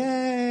say,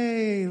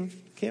 yay,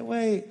 can't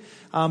wait.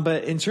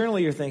 But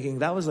internally you're thinking,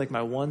 that was like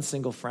my one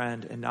single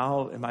friend, and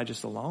now am I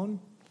just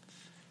alone?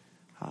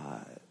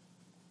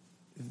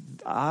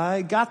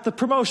 I got the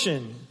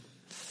promotion.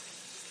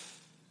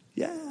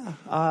 Yeah,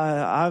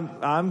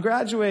 I'm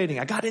graduating.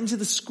 I got into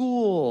the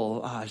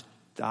school.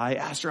 I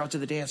asked her out to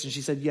the dance and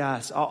she said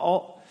yes.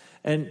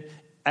 And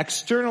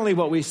externally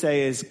what we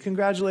say is,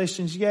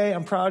 congratulations, yay,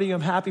 I'm proud of you,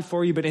 I'm happy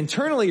for you. But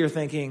internally you're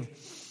thinking,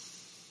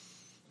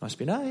 must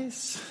be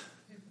nice.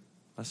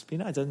 Must be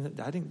nice.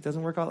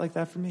 Doesn't work out like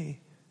that for me.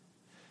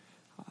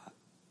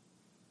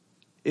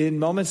 In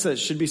moments that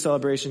should be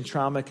celebration,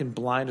 trauma can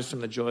blind us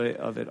from the joy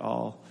of it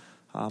all.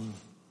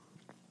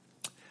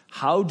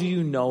 How do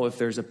you know if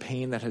there's a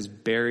pain that has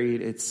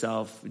buried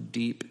itself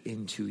deep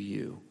into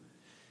you?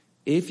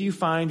 If you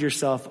find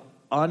yourself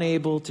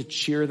unable to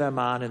cheer them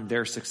on in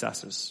their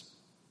successes,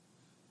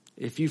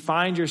 if you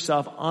find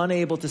yourself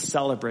unable to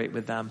celebrate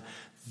with them,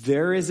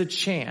 there is a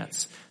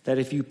chance that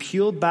if you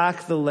peel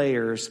back the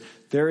layers,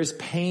 there is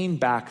pain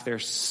back there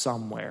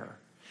somewhere.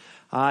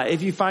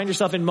 If you find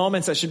yourself in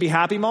moments that should be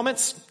happy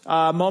moments,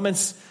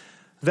 moments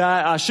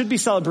that should be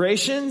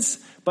celebrations,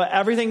 but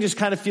everything just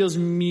kind of feels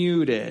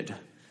muted.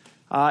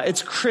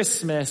 It's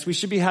Christmas. We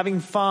should be having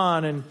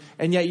fun.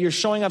 And yet you're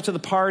showing up to the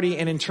party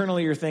and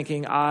internally you're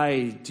thinking,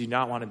 I do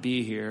not want to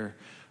be here.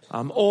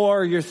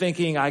 Or you're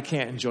thinking, I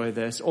can't enjoy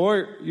this.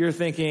 Or you're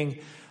thinking,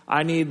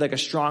 I need like a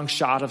strong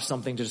shot of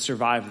something to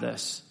survive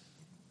this.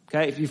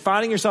 Okay. If you're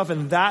finding yourself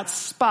in that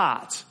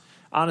spot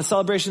on a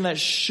celebration that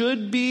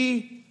should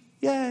be,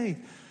 yay,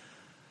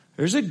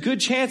 there's a good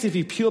chance if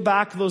you peel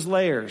back those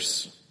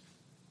layers,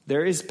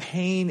 there is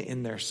pain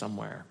in there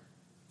somewhere.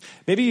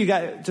 Maybe you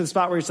got to the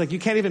spot where it's like you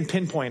can't even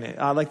pinpoint it.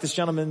 Like this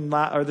gentleman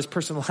or this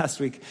person last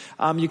week.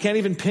 You can't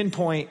even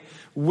pinpoint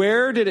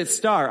where did it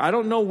start. I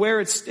don't know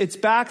where it's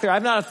back there.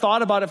 I've not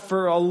thought about it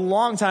for a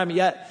long time,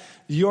 yet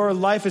your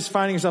life is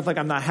finding yourself like,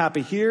 I'm not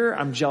happy here.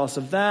 I'm jealous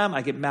of them.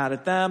 I get mad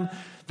at them.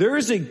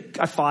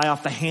 I fly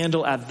off the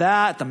handle at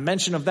that, the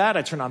mention of that.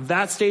 I turn on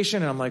that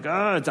station and I'm like,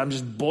 I'm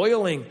just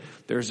boiling.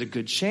 There's a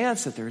good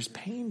chance that there's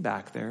pain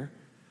back there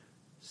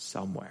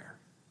somewhere.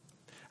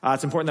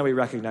 It's important that we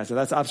recognize that.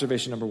 That's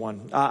observation number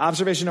one.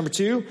 Observation number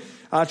two,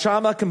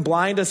 trauma can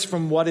blind us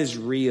from what is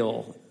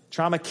real.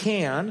 Trauma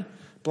can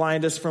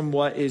blind us from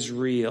what is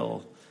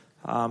real.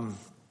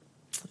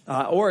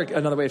 Or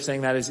another way of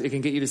saying that is it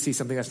can get you to see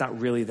something that's not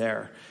really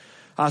there.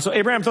 So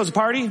Abraham throws a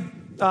party.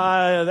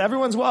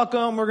 Everyone's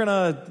welcome. We're going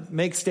to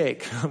make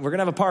steak. We're going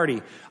to have a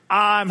party.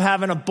 I'm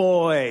having a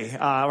boy,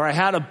 or I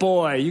had a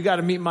boy. You got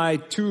to meet my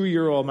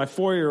 2-year-old, my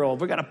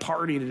 4-year-old. We got a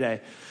party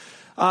today.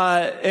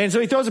 And so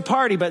he throws a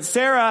party, but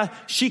Sarah,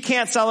 she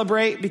can't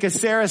celebrate because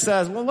Sarah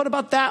says, well, what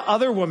about that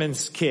other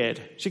woman's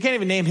kid? She can't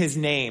even name his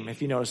name,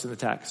 if you notice in the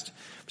text.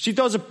 She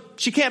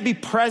can't be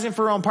present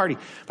for her own party.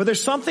 But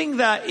there's something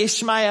that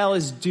Ishmael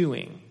is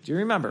doing. Do you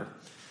remember?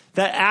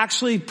 That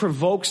actually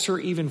provokes her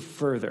even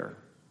further.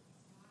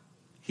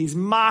 He's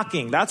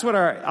mocking. That's what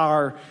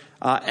our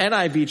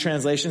NIV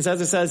translation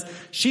says. It says,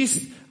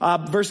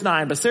 verse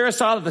 9, but Sarah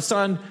saw that the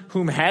son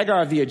whom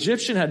Hagar the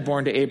Egyptian had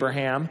born to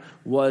Abraham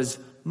was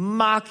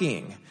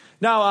mocking.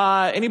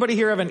 Now, anybody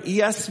here have an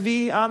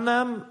ESV on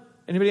them?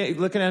 Anybody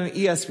looking at an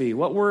ESV?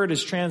 What word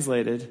is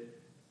translated?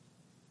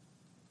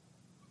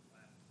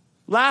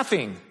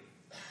 Laughing.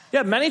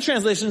 Yeah, many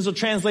translations will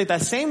translate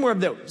that same word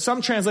that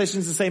some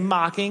translations will say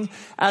mocking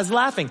as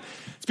laughing.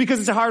 It's because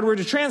it's a hard word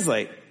to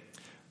translate.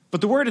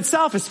 But the word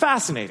itself is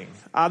fascinating.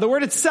 The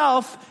word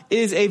itself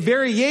is a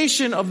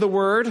variation of the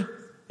word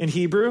in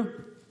Hebrew,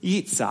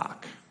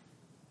 Yitzhak.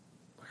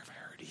 Where have I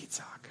heard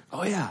Yitzhak?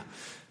 Oh yeah.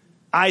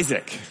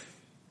 Isaac.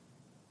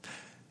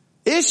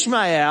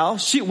 Ishmael,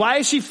 why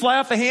does she fly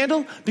off the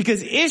handle?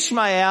 Because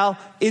Ishmael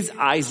is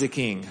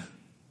Isaacing.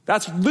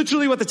 That's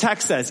literally what the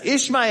text says.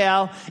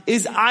 Ishmael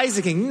is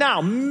Isaacing.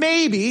 Now,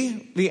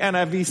 maybe, the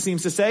NIV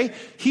seems to say,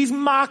 he's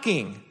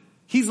mocking.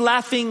 He's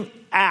laughing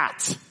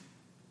at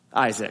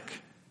Isaac.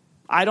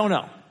 I don't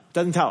know.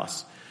 Doesn't tell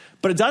us.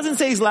 But it doesn't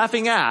say he's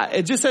laughing at.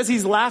 It just says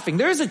he's laughing.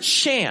 There's a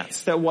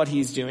chance that what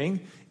he's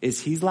doing is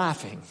he's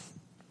laughing.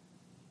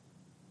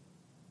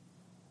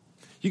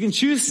 You can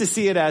choose to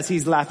see it as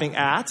he's laughing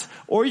at,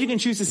 or you can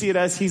choose to see it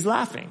as he's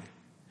laughing.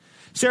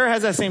 Sarah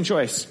has that same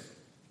choice.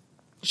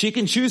 She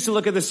can choose to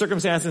look at this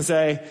circumstance and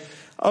say,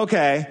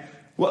 okay,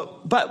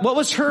 but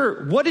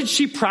what did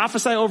she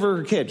prophesy over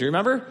her kid? Do you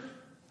remember?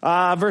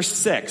 Verse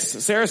 6,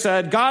 Sarah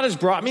said, God has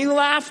brought me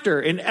laughter,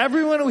 and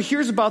everyone who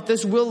hears about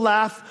this will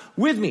laugh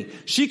with me.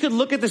 She could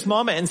look at this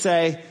moment and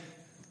say,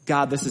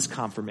 God, this is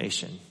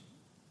confirmation.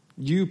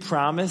 You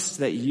promised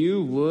that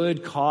you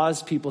would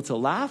cause people to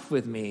laugh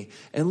with me.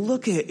 And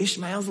look at it,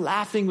 Ishmael's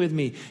laughing with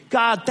me.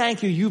 God,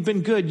 thank you. You've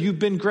been good. You've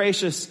been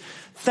gracious.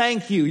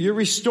 Thank you. You're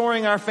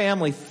restoring our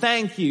family.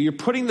 Thank you. You're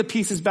putting the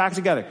pieces back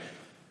together.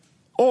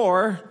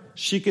 Or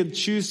she could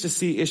choose to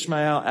see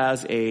Ishmael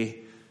as a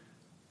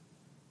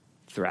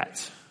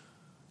threat.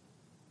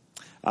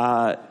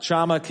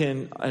 Trauma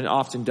can, and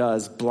often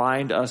does,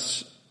 blind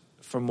us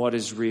from what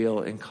is real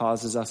and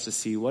causes us to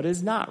see what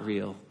is not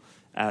real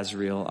as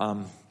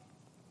real.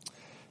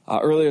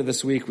 Earlier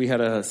this week, we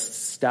had a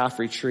staff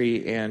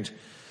retreat, and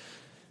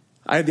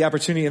I had the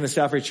opportunity in the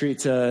staff retreat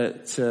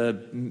to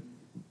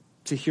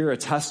hear a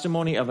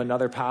testimony of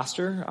another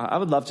pastor. I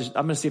would love to, I'm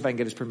going to see if I can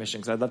get his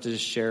permission, because I'd love to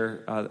just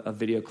share a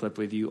video clip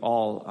with you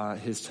all.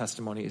 His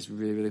testimony is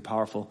really, really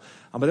powerful.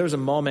 But there was a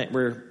moment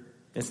where,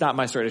 it's not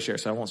my story to share,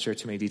 so I won't share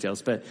too many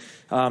details, but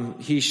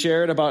he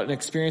shared about an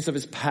experience of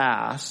his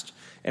past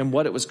and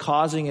what it was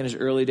causing in his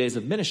early days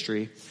of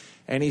ministry.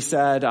 And he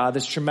said,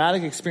 this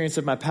traumatic experience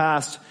of my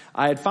past,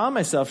 I had found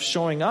myself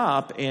showing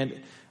up and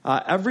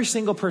every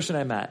single person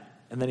I met.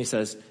 And then he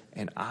says,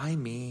 and I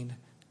mean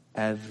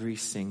every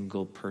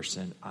single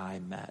person I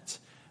met.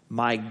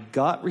 My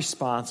gut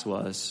response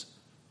was,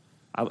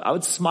 I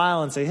would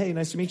smile and say, hey,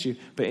 nice to meet you.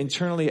 But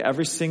internally,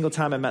 every single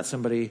time I met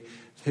somebody,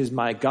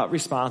 my gut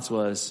response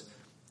was,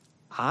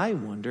 I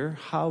wonder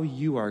how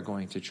you are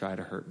going to try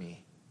to hurt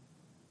me.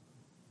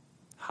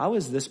 How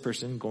is this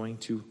person going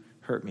to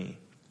hurt me.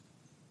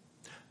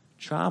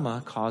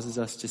 Trauma causes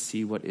us to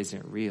see what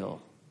isn't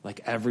real.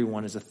 Like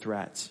everyone is a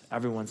threat.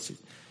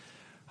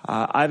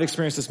 I've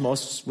experienced this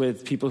most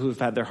with people who've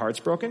had their hearts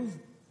broken.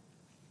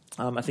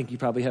 I think you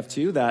probably have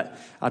too, that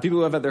people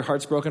who have had their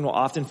hearts broken will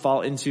often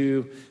fall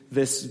into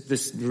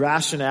this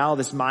rationale,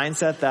 this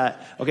mindset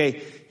that,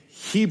 okay,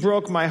 he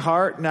broke my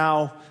heart,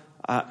 now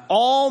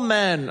all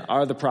men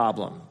are the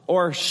problem.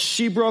 Or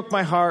she broke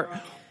my heart,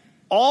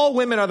 all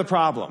women are the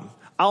problem.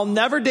 I'll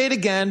never date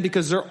again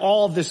because they're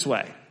all this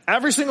way.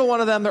 Every single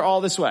one of them, they're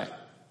all this way.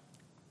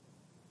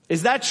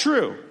 Is that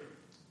true?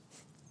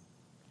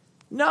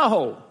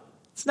 No,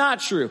 it's not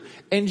true.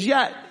 And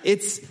yet,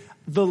 it's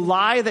the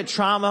lie that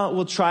trauma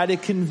will try to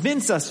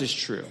convince us is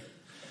true.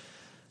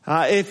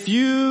 If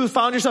you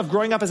found yourself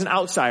growing up as an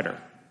outsider,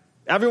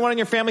 everyone in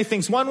your family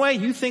thinks one way,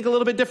 you think a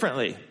little bit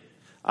differently.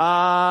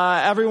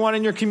 Everyone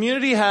in your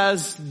community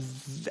has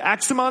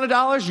X amount of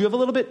dollars, you have a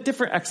little bit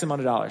different X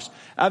amount of dollars.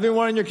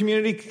 Everyone in your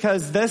community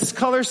has this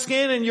color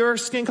skin and your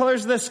skin color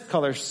is this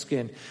color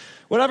skin.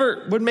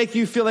 Whatever would make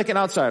you feel like an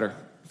outsider.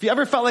 If you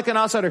ever felt like an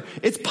outsider,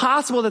 it's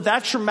possible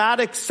that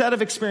traumatic set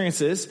of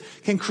experiences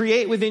can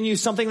create within you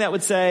something that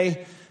would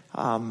say,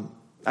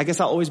 I guess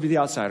I'll always be the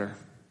outsider.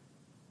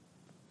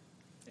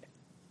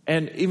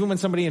 And even when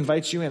somebody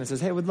invites you in and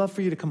says, hey, we'd love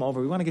for you to come over.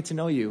 We want to get to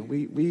know you.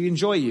 We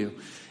enjoy you.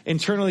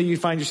 Internally, you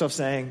find yourself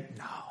saying,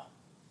 no,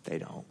 they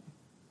don't.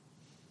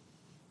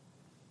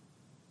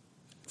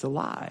 It's a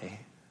lie.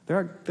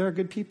 There are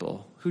good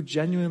people who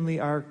genuinely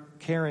are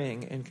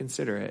caring and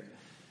considerate.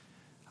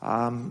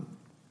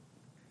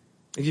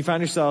 If you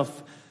find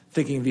yourself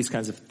thinking these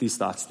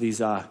thoughts,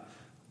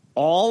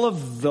 all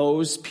of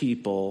those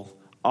people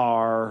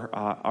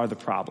are the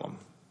problem.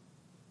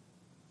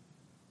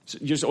 So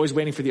you're just always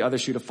waiting for the other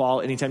shoe to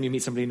fall anytime you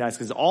meet somebody nice,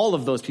 because all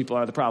of those people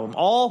are the problem.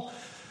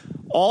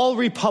 All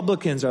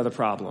Republicans are the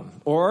problem,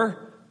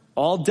 or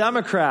all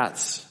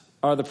Democrats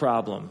are the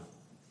problem,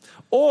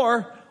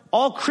 or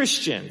all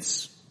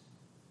Christians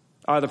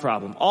are the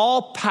problem.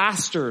 All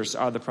pastors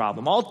are the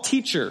problem. All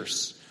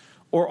teachers,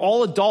 or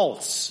all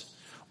adults,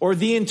 or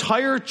the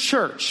entire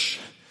church,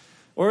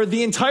 or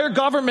the entire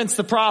government's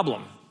the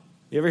problem.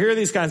 You ever hear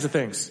these kinds of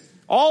things?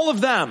 All of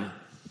them.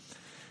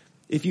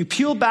 If you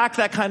peel back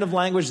that kind of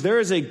language, there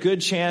is a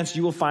good chance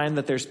you will find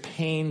that there's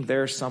pain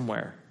there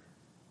somewhere.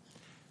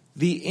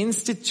 The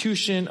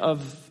institution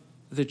of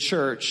the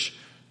church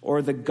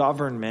or the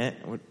government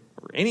or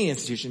any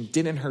institution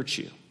didn't hurt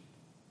you.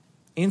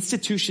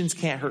 Institutions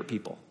can't hurt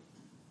people.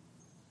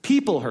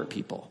 People hurt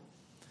people.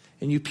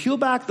 And you peel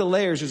back the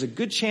layers, there's a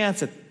good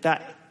chance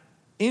that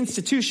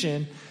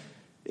institution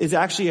is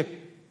actually a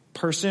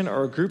person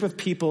or a group of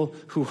people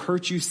who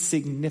hurt you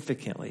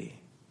significantly.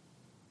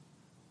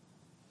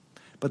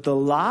 But the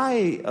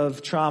lie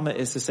of trauma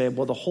is to say,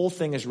 well, the whole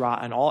thing is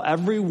rotten.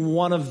 Every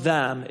one of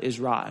them is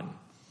rotten.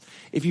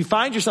 If you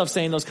find yourself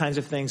saying those kinds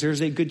of things,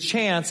 there's a good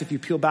chance, if you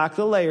peel back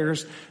the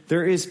layers,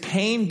 there is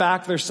pain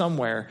back there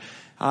somewhere,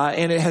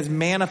 and it has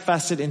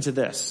manifested into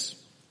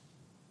this.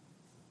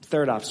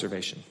 Third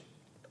observation.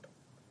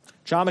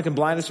 Trauma can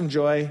blind us from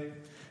joy.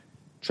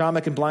 Trauma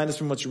can blind us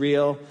from what's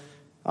real.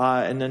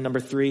 And then number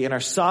 3, in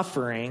our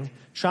suffering,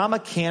 trauma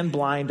can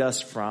blind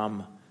us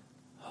from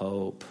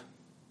hope.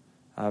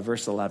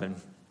 Verse 11.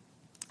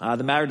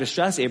 The matter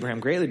distressed Abraham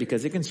greatly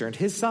because it concerned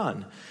his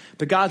son.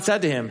 But God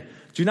said to him,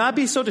 do not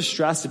be so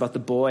distressed about the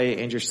boy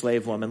and your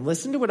slave woman.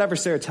 Listen to whatever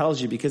Sarah tells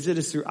you, because it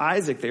is through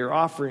Isaac that your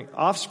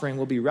offspring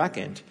will be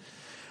reckoned.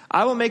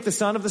 I will make the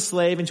son of the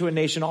slave into a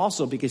nation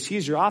also, because he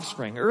is your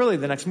offspring. Early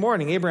the next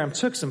morning, Abraham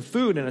took some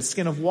food and a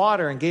skin of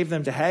water and gave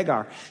them to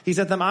Hagar. He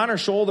set them on her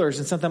shoulders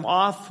and sent them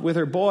off with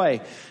her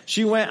boy.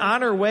 She went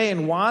on her way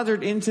and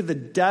wandered into the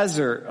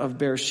desert of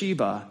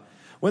Beersheba.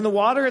 When the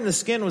water in the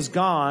skin was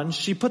gone,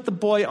 she put the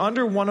boy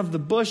under one of the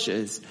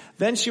bushes.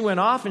 Then she went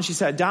off and she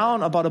sat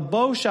down about a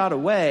bow shot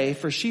away,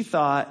 for she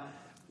thought,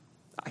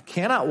 I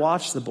cannot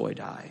watch the boy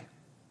die.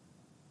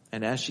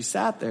 And as she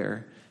sat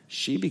there,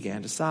 she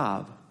began to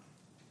sob.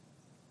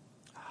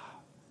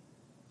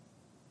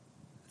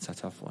 It's a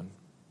tough one.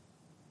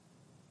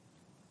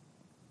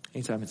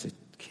 Anytime it's a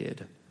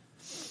kid.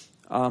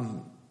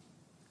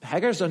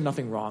 Hagar's done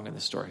nothing wrong in the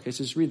story. Okay,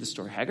 so just read the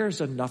story. Hagar's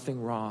done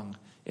nothing wrong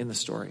in the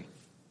story.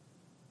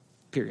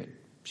 Period.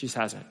 She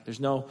hasn't.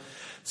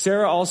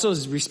 Sarah also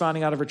is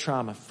responding out of her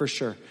trauma, for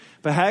sure.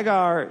 But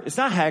Hagar, it's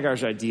not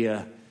Hagar's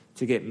idea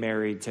to get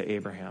married to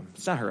Abraham.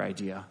 It's not her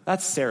idea.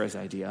 That's Sarah's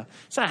idea.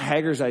 It's not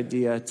Hagar's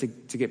idea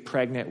to get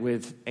pregnant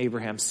with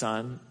Abraham's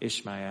son,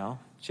 Ishmael.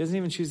 She doesn't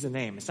even choose the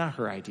name. It's not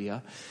her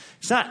idea.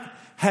 It's not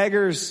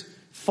Hagar's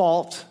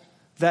fault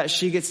that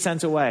she gets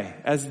sent away,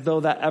 as though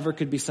that ever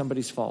could be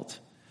somebody's fault.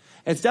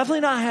 It's definitely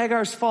not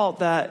Hagar's fault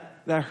that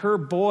her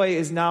boy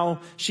is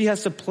now, she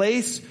has to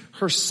place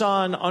her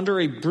son under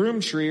a broom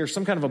tree or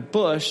some kind of a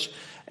bush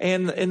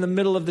in the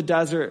middle of the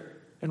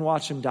desert and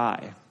watch him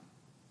die.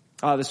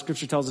 The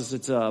scripture tells us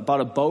it's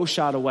about a bow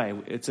shot away.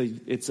 It's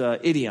a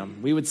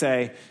idiom. We would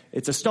say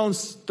it's a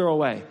stone's throw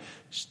away.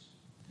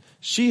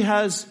 She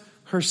has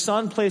her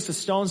son placed a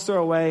stone's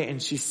throw away,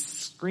 and she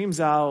screams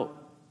out,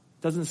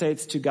 Doesn't say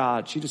it's to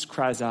God. She just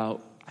cries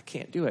out, I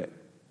can't do it.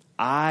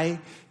 I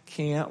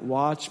can't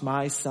watch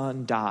my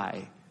son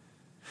die.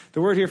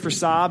 The word here for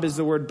sob is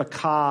the word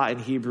bakah in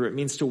Hebrew. It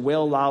means to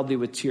wail loudly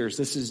with tears.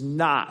 This is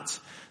not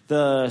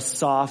the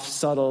soft,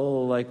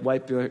 subtle, like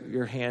wipe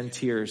your hand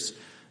tears.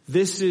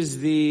 This is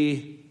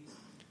the,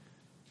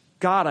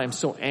 God, I'm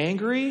so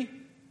angry.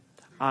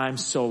 I'm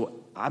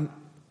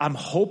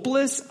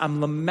hopeless.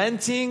 I'm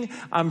lamenting.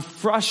 I'm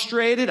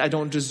frustrated. I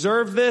don't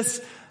deserve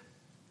this.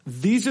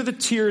 These are the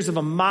tears of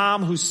a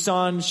mom whose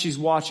son she's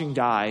watching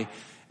die.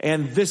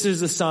 And this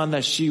is the son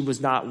that she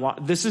was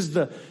not, this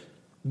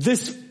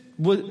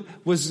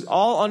was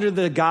all under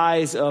the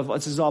guise of,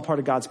 this is all part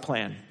of God's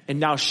plan. And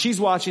now she's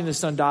watching the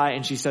son die,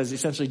 and she says,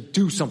 essentially,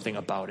 do something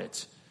about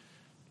it.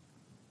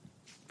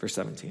 Verse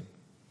 17.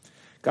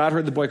 God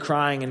heard the boy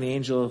crying, and the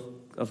angel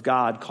of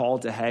God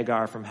called to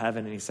Hagar from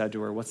heaven, and he said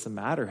to her, what's the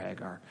matter,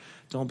 Hagar?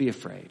 Don't be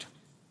afraid.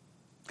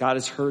 God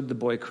has heard the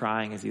boy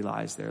crying as he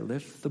lies there.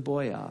 Lift the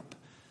boy up.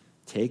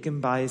 Take him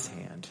by his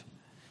hand,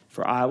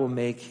 for I will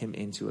make him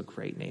into a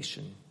great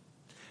nation.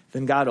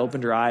 Then God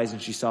opened her eyes,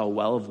 and she saw a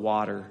well of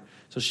water.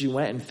 So she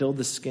went and filled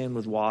the skin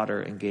with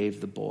water and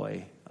gave the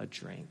boy a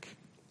drink.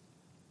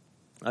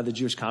 The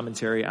Jewish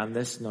commentary on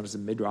this, known as the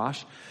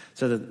Midrash,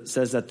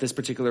 says that this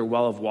particular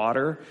well of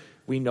water,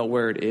 we know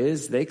where it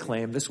is. They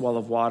claim this well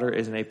of water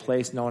is in a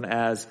place known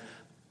as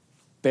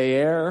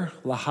Be'er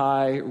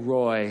Lahai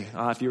Roi.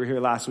 If you were here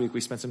last week, we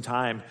spent some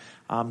time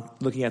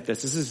looking at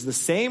this. This is the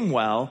same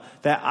well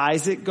that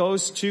Isaac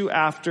goes to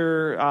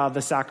after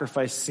the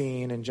sacrifice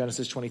scene in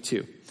Genesis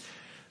 22.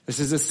 This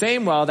is the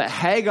same well that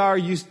Hagar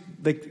used,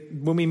 like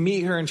when we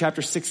meet her in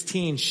chapter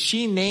 16,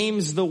 she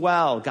names the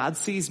well, God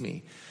sees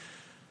me.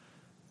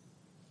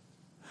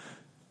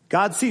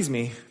 God sees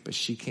me, but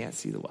she can't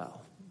see the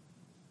well.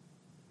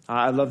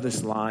 I love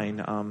this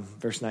line,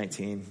 verse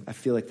 19. I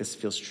feel like this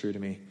feels true to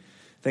me.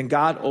 Then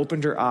God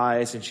opened her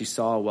eyes, and she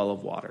saw a well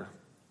of water.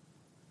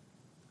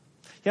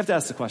 You have to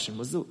ask the question,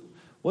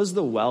 was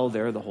the well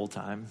there the whole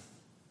time?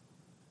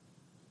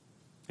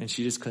 And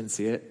she just couldn't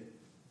see it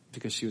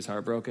because she was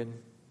heartbroken?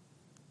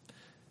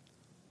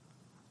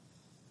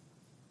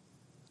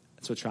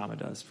 That's what trauma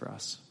does for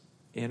us.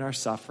 In our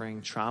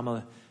suffering,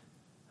 trauma,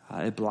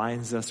 it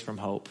blinds us from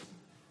hope.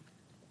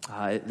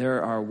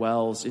 There are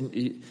wells.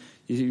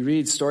 You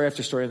read story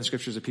after story in the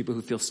scriptures of people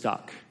who feel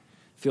stuck,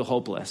 feel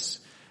hopeless.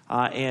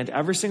 And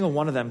every single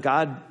one of them,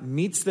 God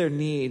meets their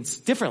needs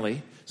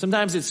differently.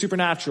 Sometimes it's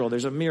supernatural.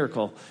 There's a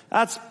miracle.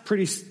 That's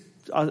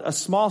a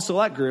small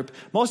select group.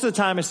 Most of the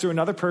time it's through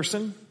another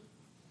person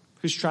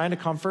who's trying to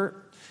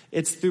comfort.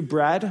 It's through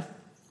bread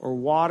or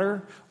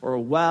water or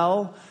a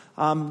well.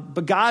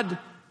 But God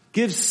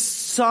gives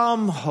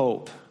some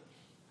hope.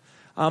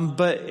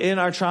 But in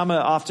our trauma,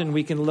 often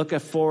we can look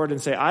forward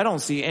and say, I don't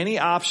see any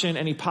option,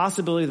 any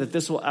possibility that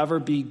this will ever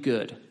be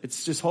good.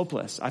 It's just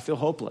hopeless. I feel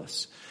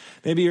hopeless.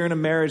 Maybe you're in a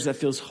marriage that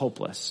feels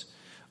hopeless.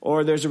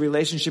 Or there's a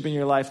relationship in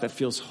your life that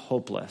feels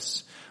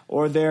hopeless.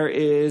 Or there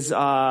is,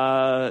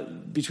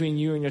 between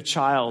you and your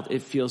child,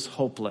 it feels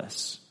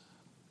hopeless.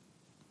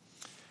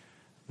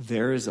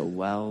 There is a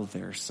well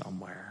there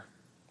somewhere.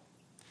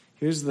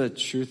 Here's the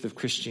truth of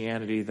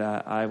Christianity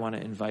that I want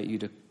to invite you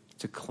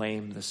to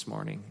claim this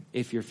morning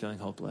if you're feeling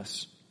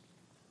hopeless.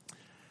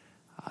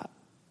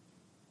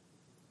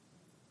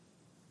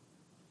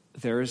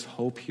 There is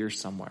hope here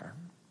somewhere.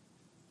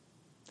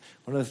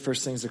 One of the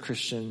first things the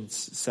Christians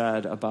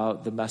said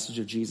about the message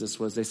of Jesus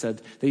was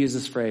they used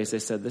this phrase. They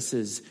said, this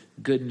is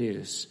good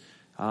news.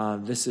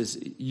 This is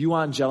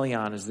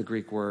euangelion is the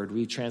Greek word.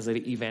 We translate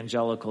it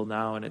evangelical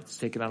now, and it's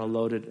taken on a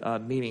loaded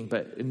meaning.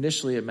 But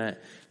initially it meant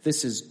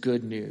this is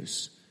good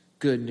news.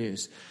 Good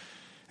news.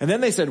 And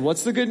then they said,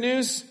 what's the good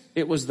news?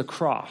 It was the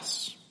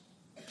cross.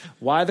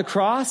 Why the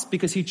cross?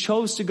 Because he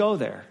chose to go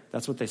there.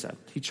 That's what they said.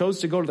 He chose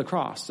to go to the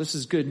cross. This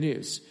is good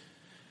news.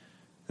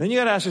 Then you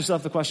got to ask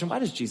yourself the question, why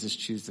does Jesus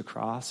choose the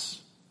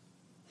cross?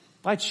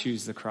 Why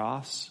choose the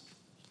cross?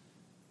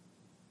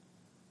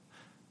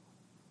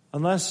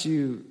 Unless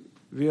you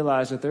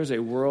realize that there's a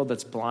world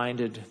that's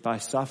blinded by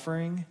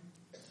suffering,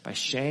 by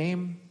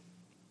shame,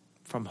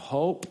 from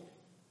hope,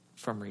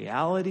 from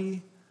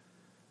reality,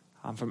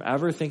 from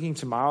ever thinking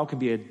tomorrow can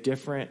be a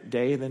different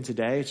day than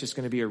today. It's just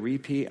going to be a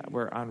repeat.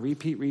 We're on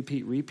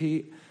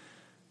repeat.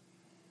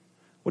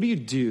 What do you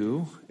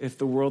do if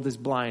the world is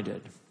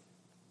blinded?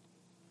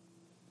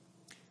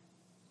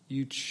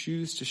 You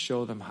choose to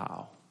show them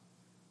how.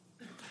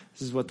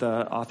 This is what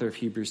the author of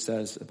Hebrews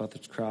says about the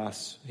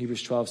cross.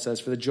 Hebrews 12 says,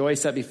 for the joy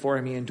set before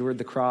him, he endured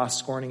the cross,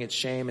 scorning its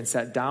shame, and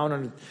sat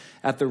down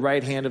at the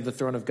right hand of the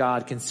throne of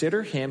God.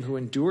 Consider him who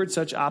endured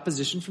such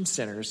opposition from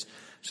sinners,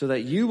 so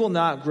that you will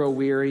not grow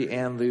weary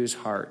and lose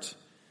heart.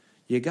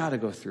 You got to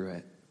go through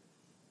it.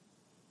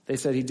 They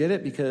said he did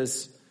it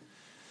because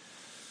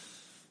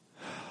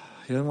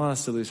he didn't want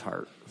us to lose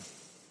heart.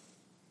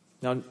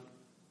 Now,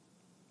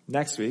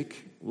 next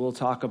week, we'll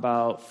talk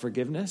about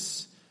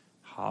forgiveness.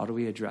 How do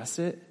we address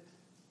it?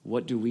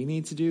 What do we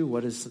need to do?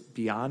 What is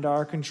beyond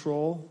our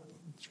control?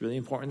 It's really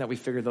important that we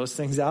figure those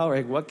things out,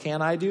 right? What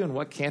can I do and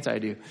what can't I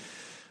do?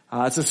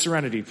 It's a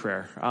serenity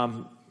prayer.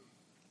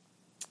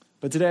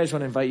 But today I just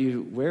want to invite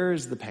you, where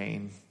is the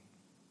pain?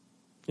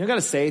 You don't got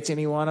to say it to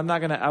anyone.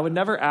 I would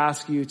never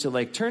ask you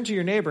to turn to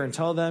your neighbor and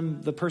tell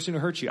them the person who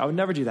hurt you. I would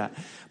never do that.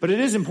 But it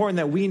is important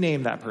that we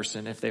name that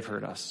person if they've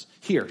hurt us.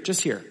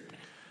 Just here.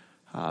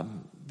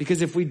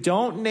 Because if we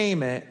don't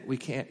name it, we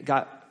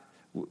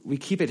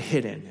keep it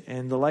hidden,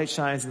 and the light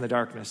shines in the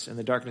darkness, and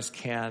the darkness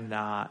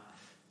cannot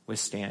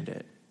withstand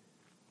it.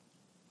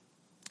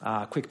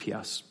 Quick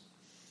PS.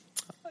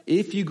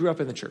 If you grew up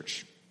in the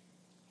church,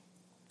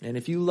 and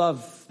if you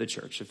love the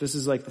church, if this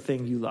is the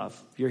thing you love,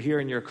 you're here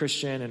and you're a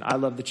Christian, and I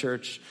love the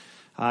church,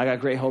 I got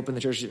great hope in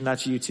the church, and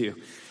that's you too.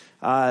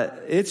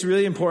 It's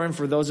really important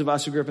for those of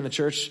us who grew up in the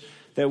church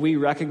that we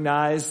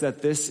recognize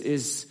that this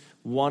is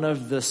one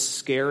of the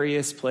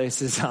scariest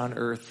places on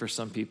earth for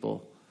some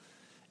people,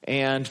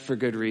 and for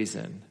good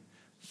reason.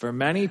 For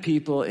many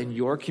people in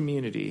your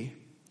community,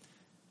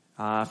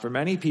 for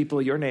many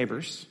people, your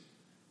neighbors,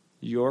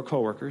 your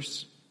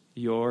coworkers,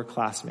 your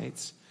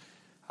classmates,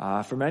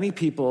 for many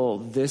people,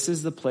 this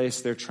is the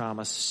place their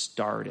trauma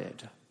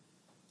started.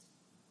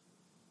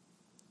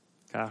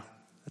 Okay?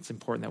 It's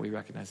important that we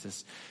recognize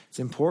this. It's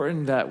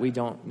important that we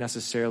don't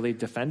necessarily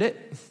defend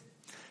it.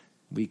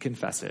 We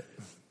confess it.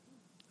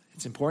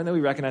 It's important that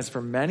we recognize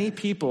for many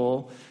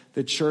people,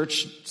 the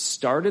church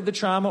started the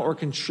trauma or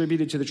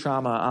contributed to the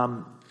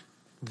trauma.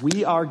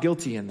 We are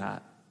guilty in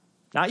that.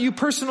 Not you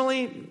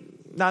personally,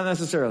 not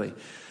necessarily.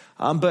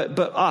 But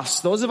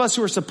us, those of us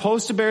who are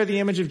supposed to bear the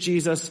image of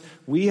Jesus,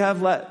 we've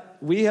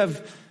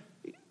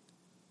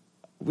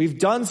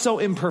done so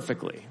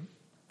imperfectly.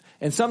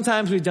 And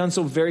sometimes we've done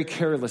so very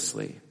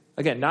carelessly.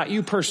 Again, not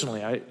you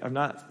personally. I'm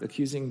not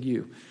accusing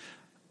you.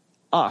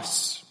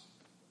 Us.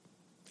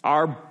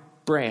 Our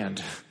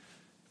brand,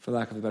 for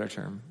lack of a better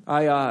term.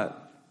 I've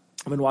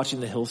been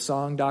watching the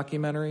Hillsong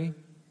documentary.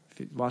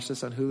 If you watch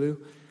this on Hulu,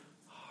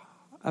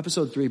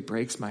 episode 3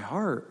 breaks my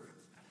heart.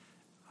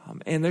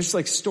 And there's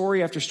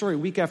story after story,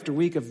 week after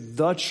week of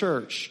the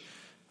church.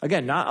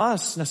 Again, not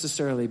us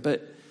necessarily,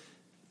 but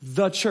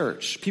the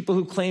church. People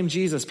who claim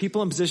Jesus,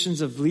 people in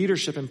positions of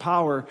leadership and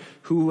power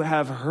who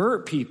have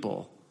hurt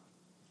people.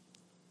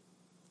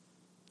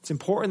 It's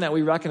important that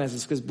we recognize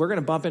this because we're going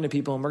to bump into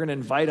people and we're going to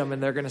invite them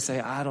and they're going to say,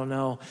 I don't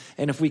know.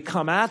 And if we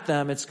come at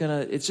them, if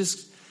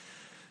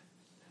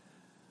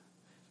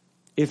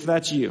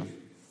that's you,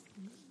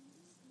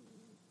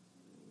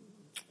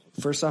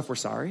 first off, we're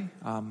sorry.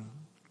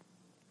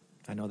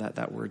 I know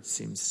that word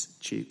seems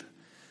cheap.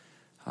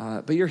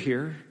 But you're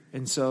here.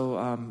 And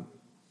so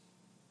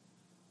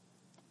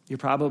you're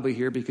probably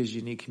here because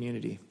you need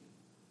community.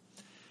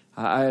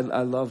 I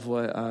love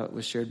what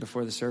was shared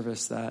before the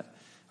service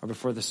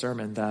before the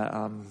sermon, that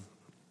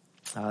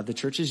the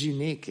church is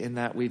unique in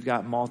that we've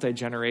got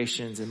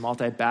multi-generations and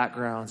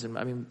multi-backgrounds.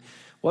 And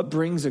what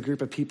brings a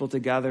group of people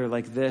together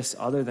like this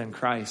other than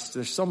Christ?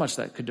 There's so much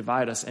that could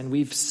divide us, and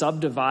we've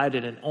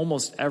subdivided in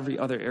almost every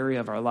other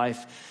area of our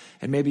life.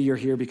 And maybe you're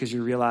here because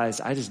you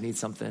realize, I just need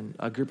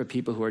a group of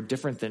people who are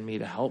different than me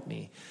to help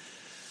me.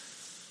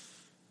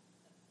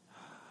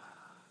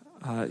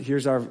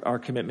 Here's our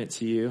commitment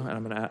to you,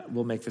 and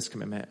we'll make this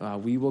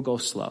commitment. We will go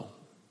slow.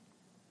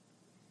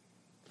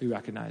 We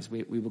recognize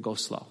we will go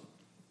slow.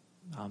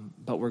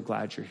 But we're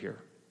glad you're here.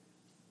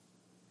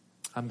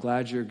 I'm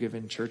glad you're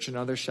giving church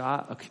another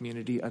shot, a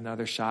community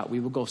another shot. We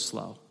will go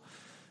slow.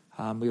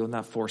 We will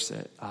not force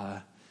it.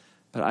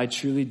 But I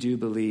truly do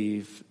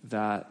believe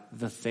that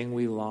the thing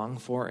we long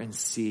for and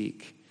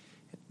seek,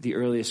 the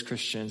earliest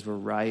Christians were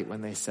right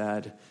when they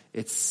said,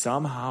 it's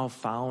somehow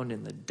found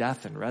in the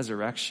death and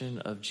resurrection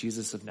of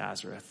Jesus of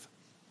Nazareth.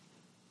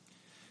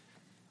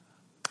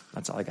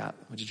 That's all I got.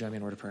 Would you join me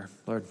in a word of prayer?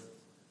 Lord.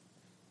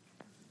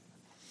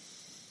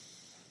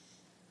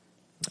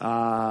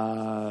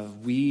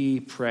 We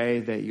pray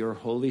that your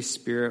Holy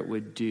Spirit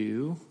would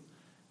do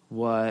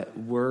what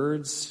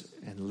words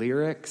and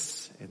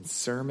lyrics and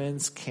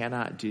sermons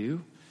cannot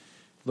do.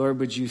 Lord,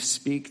 would you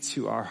speak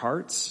to our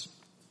hearts?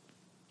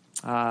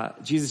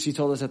 Jesus, you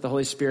told us that the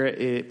Holy Spirit,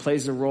 it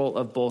plays the role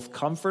of both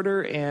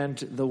comforter and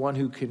the one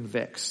who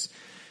convicts.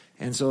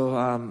 And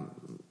so,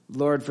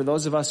 Lord, for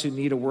those of us who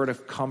need a word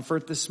of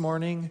comfort this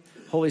morning,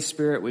 Holy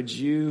Spirit, would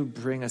you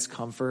bring us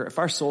comfort? If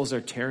our souls are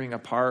tearing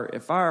apart,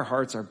 if our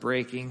hearts are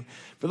breaking,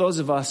 for those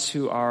of us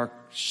who are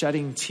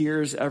shedding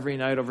tears every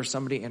night over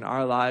somebody in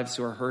our lives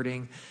who are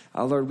hurting,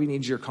 Lord, we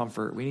need your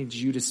comfort. We need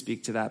you to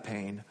speak to that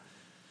pain.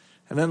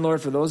 And then, Lord,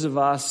 for those of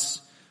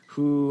us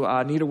who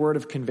need a word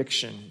of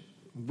conviction,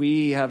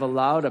 we have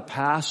allowed a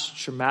past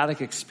traumatic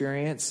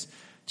experience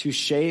to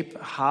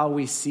shape how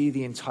we see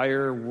the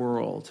entire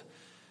world.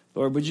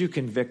 Lord, would you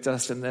convict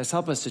us in this?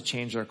 Help us to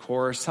change our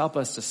course. Help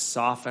us to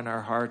soften our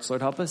hearts.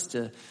 Lord, help us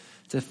to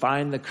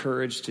find the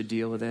courage to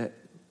deal with it.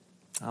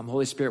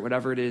 Holy Spirit,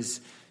 whatever it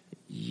is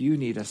you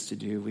need us to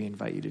do, we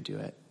invite you to do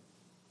it.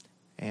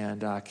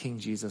 And King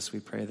Jesus, we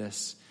pray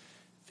this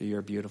through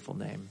your beautiful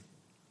name.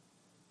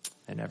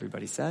 And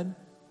everybody said,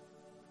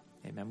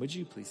 amen. Would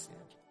you please stand?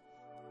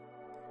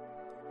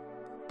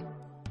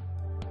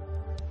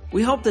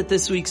 We hope that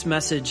this week's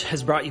message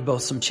has brought you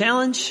both some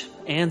challenge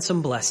and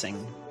some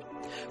blessing.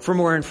 For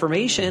more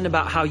information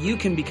about how you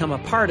can become a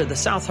part of the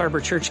South Harbor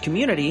Church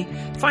community,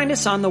 find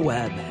us on the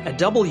web at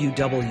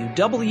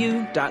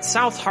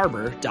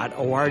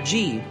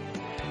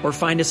www.southharbor.org or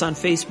find us on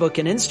Facebook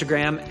and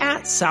Instagram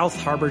at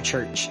South Harbor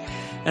Church.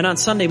 And on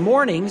Sunday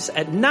mornings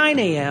at 9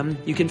 a.m.,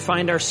 you can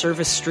find our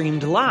service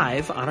streamed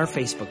live on our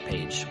Facebook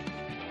page.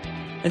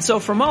 And so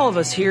from all of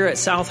us here at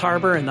South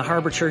Harbor and the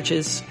Harbor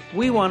Churches,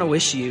 we want to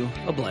wish you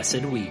a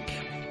blessed week.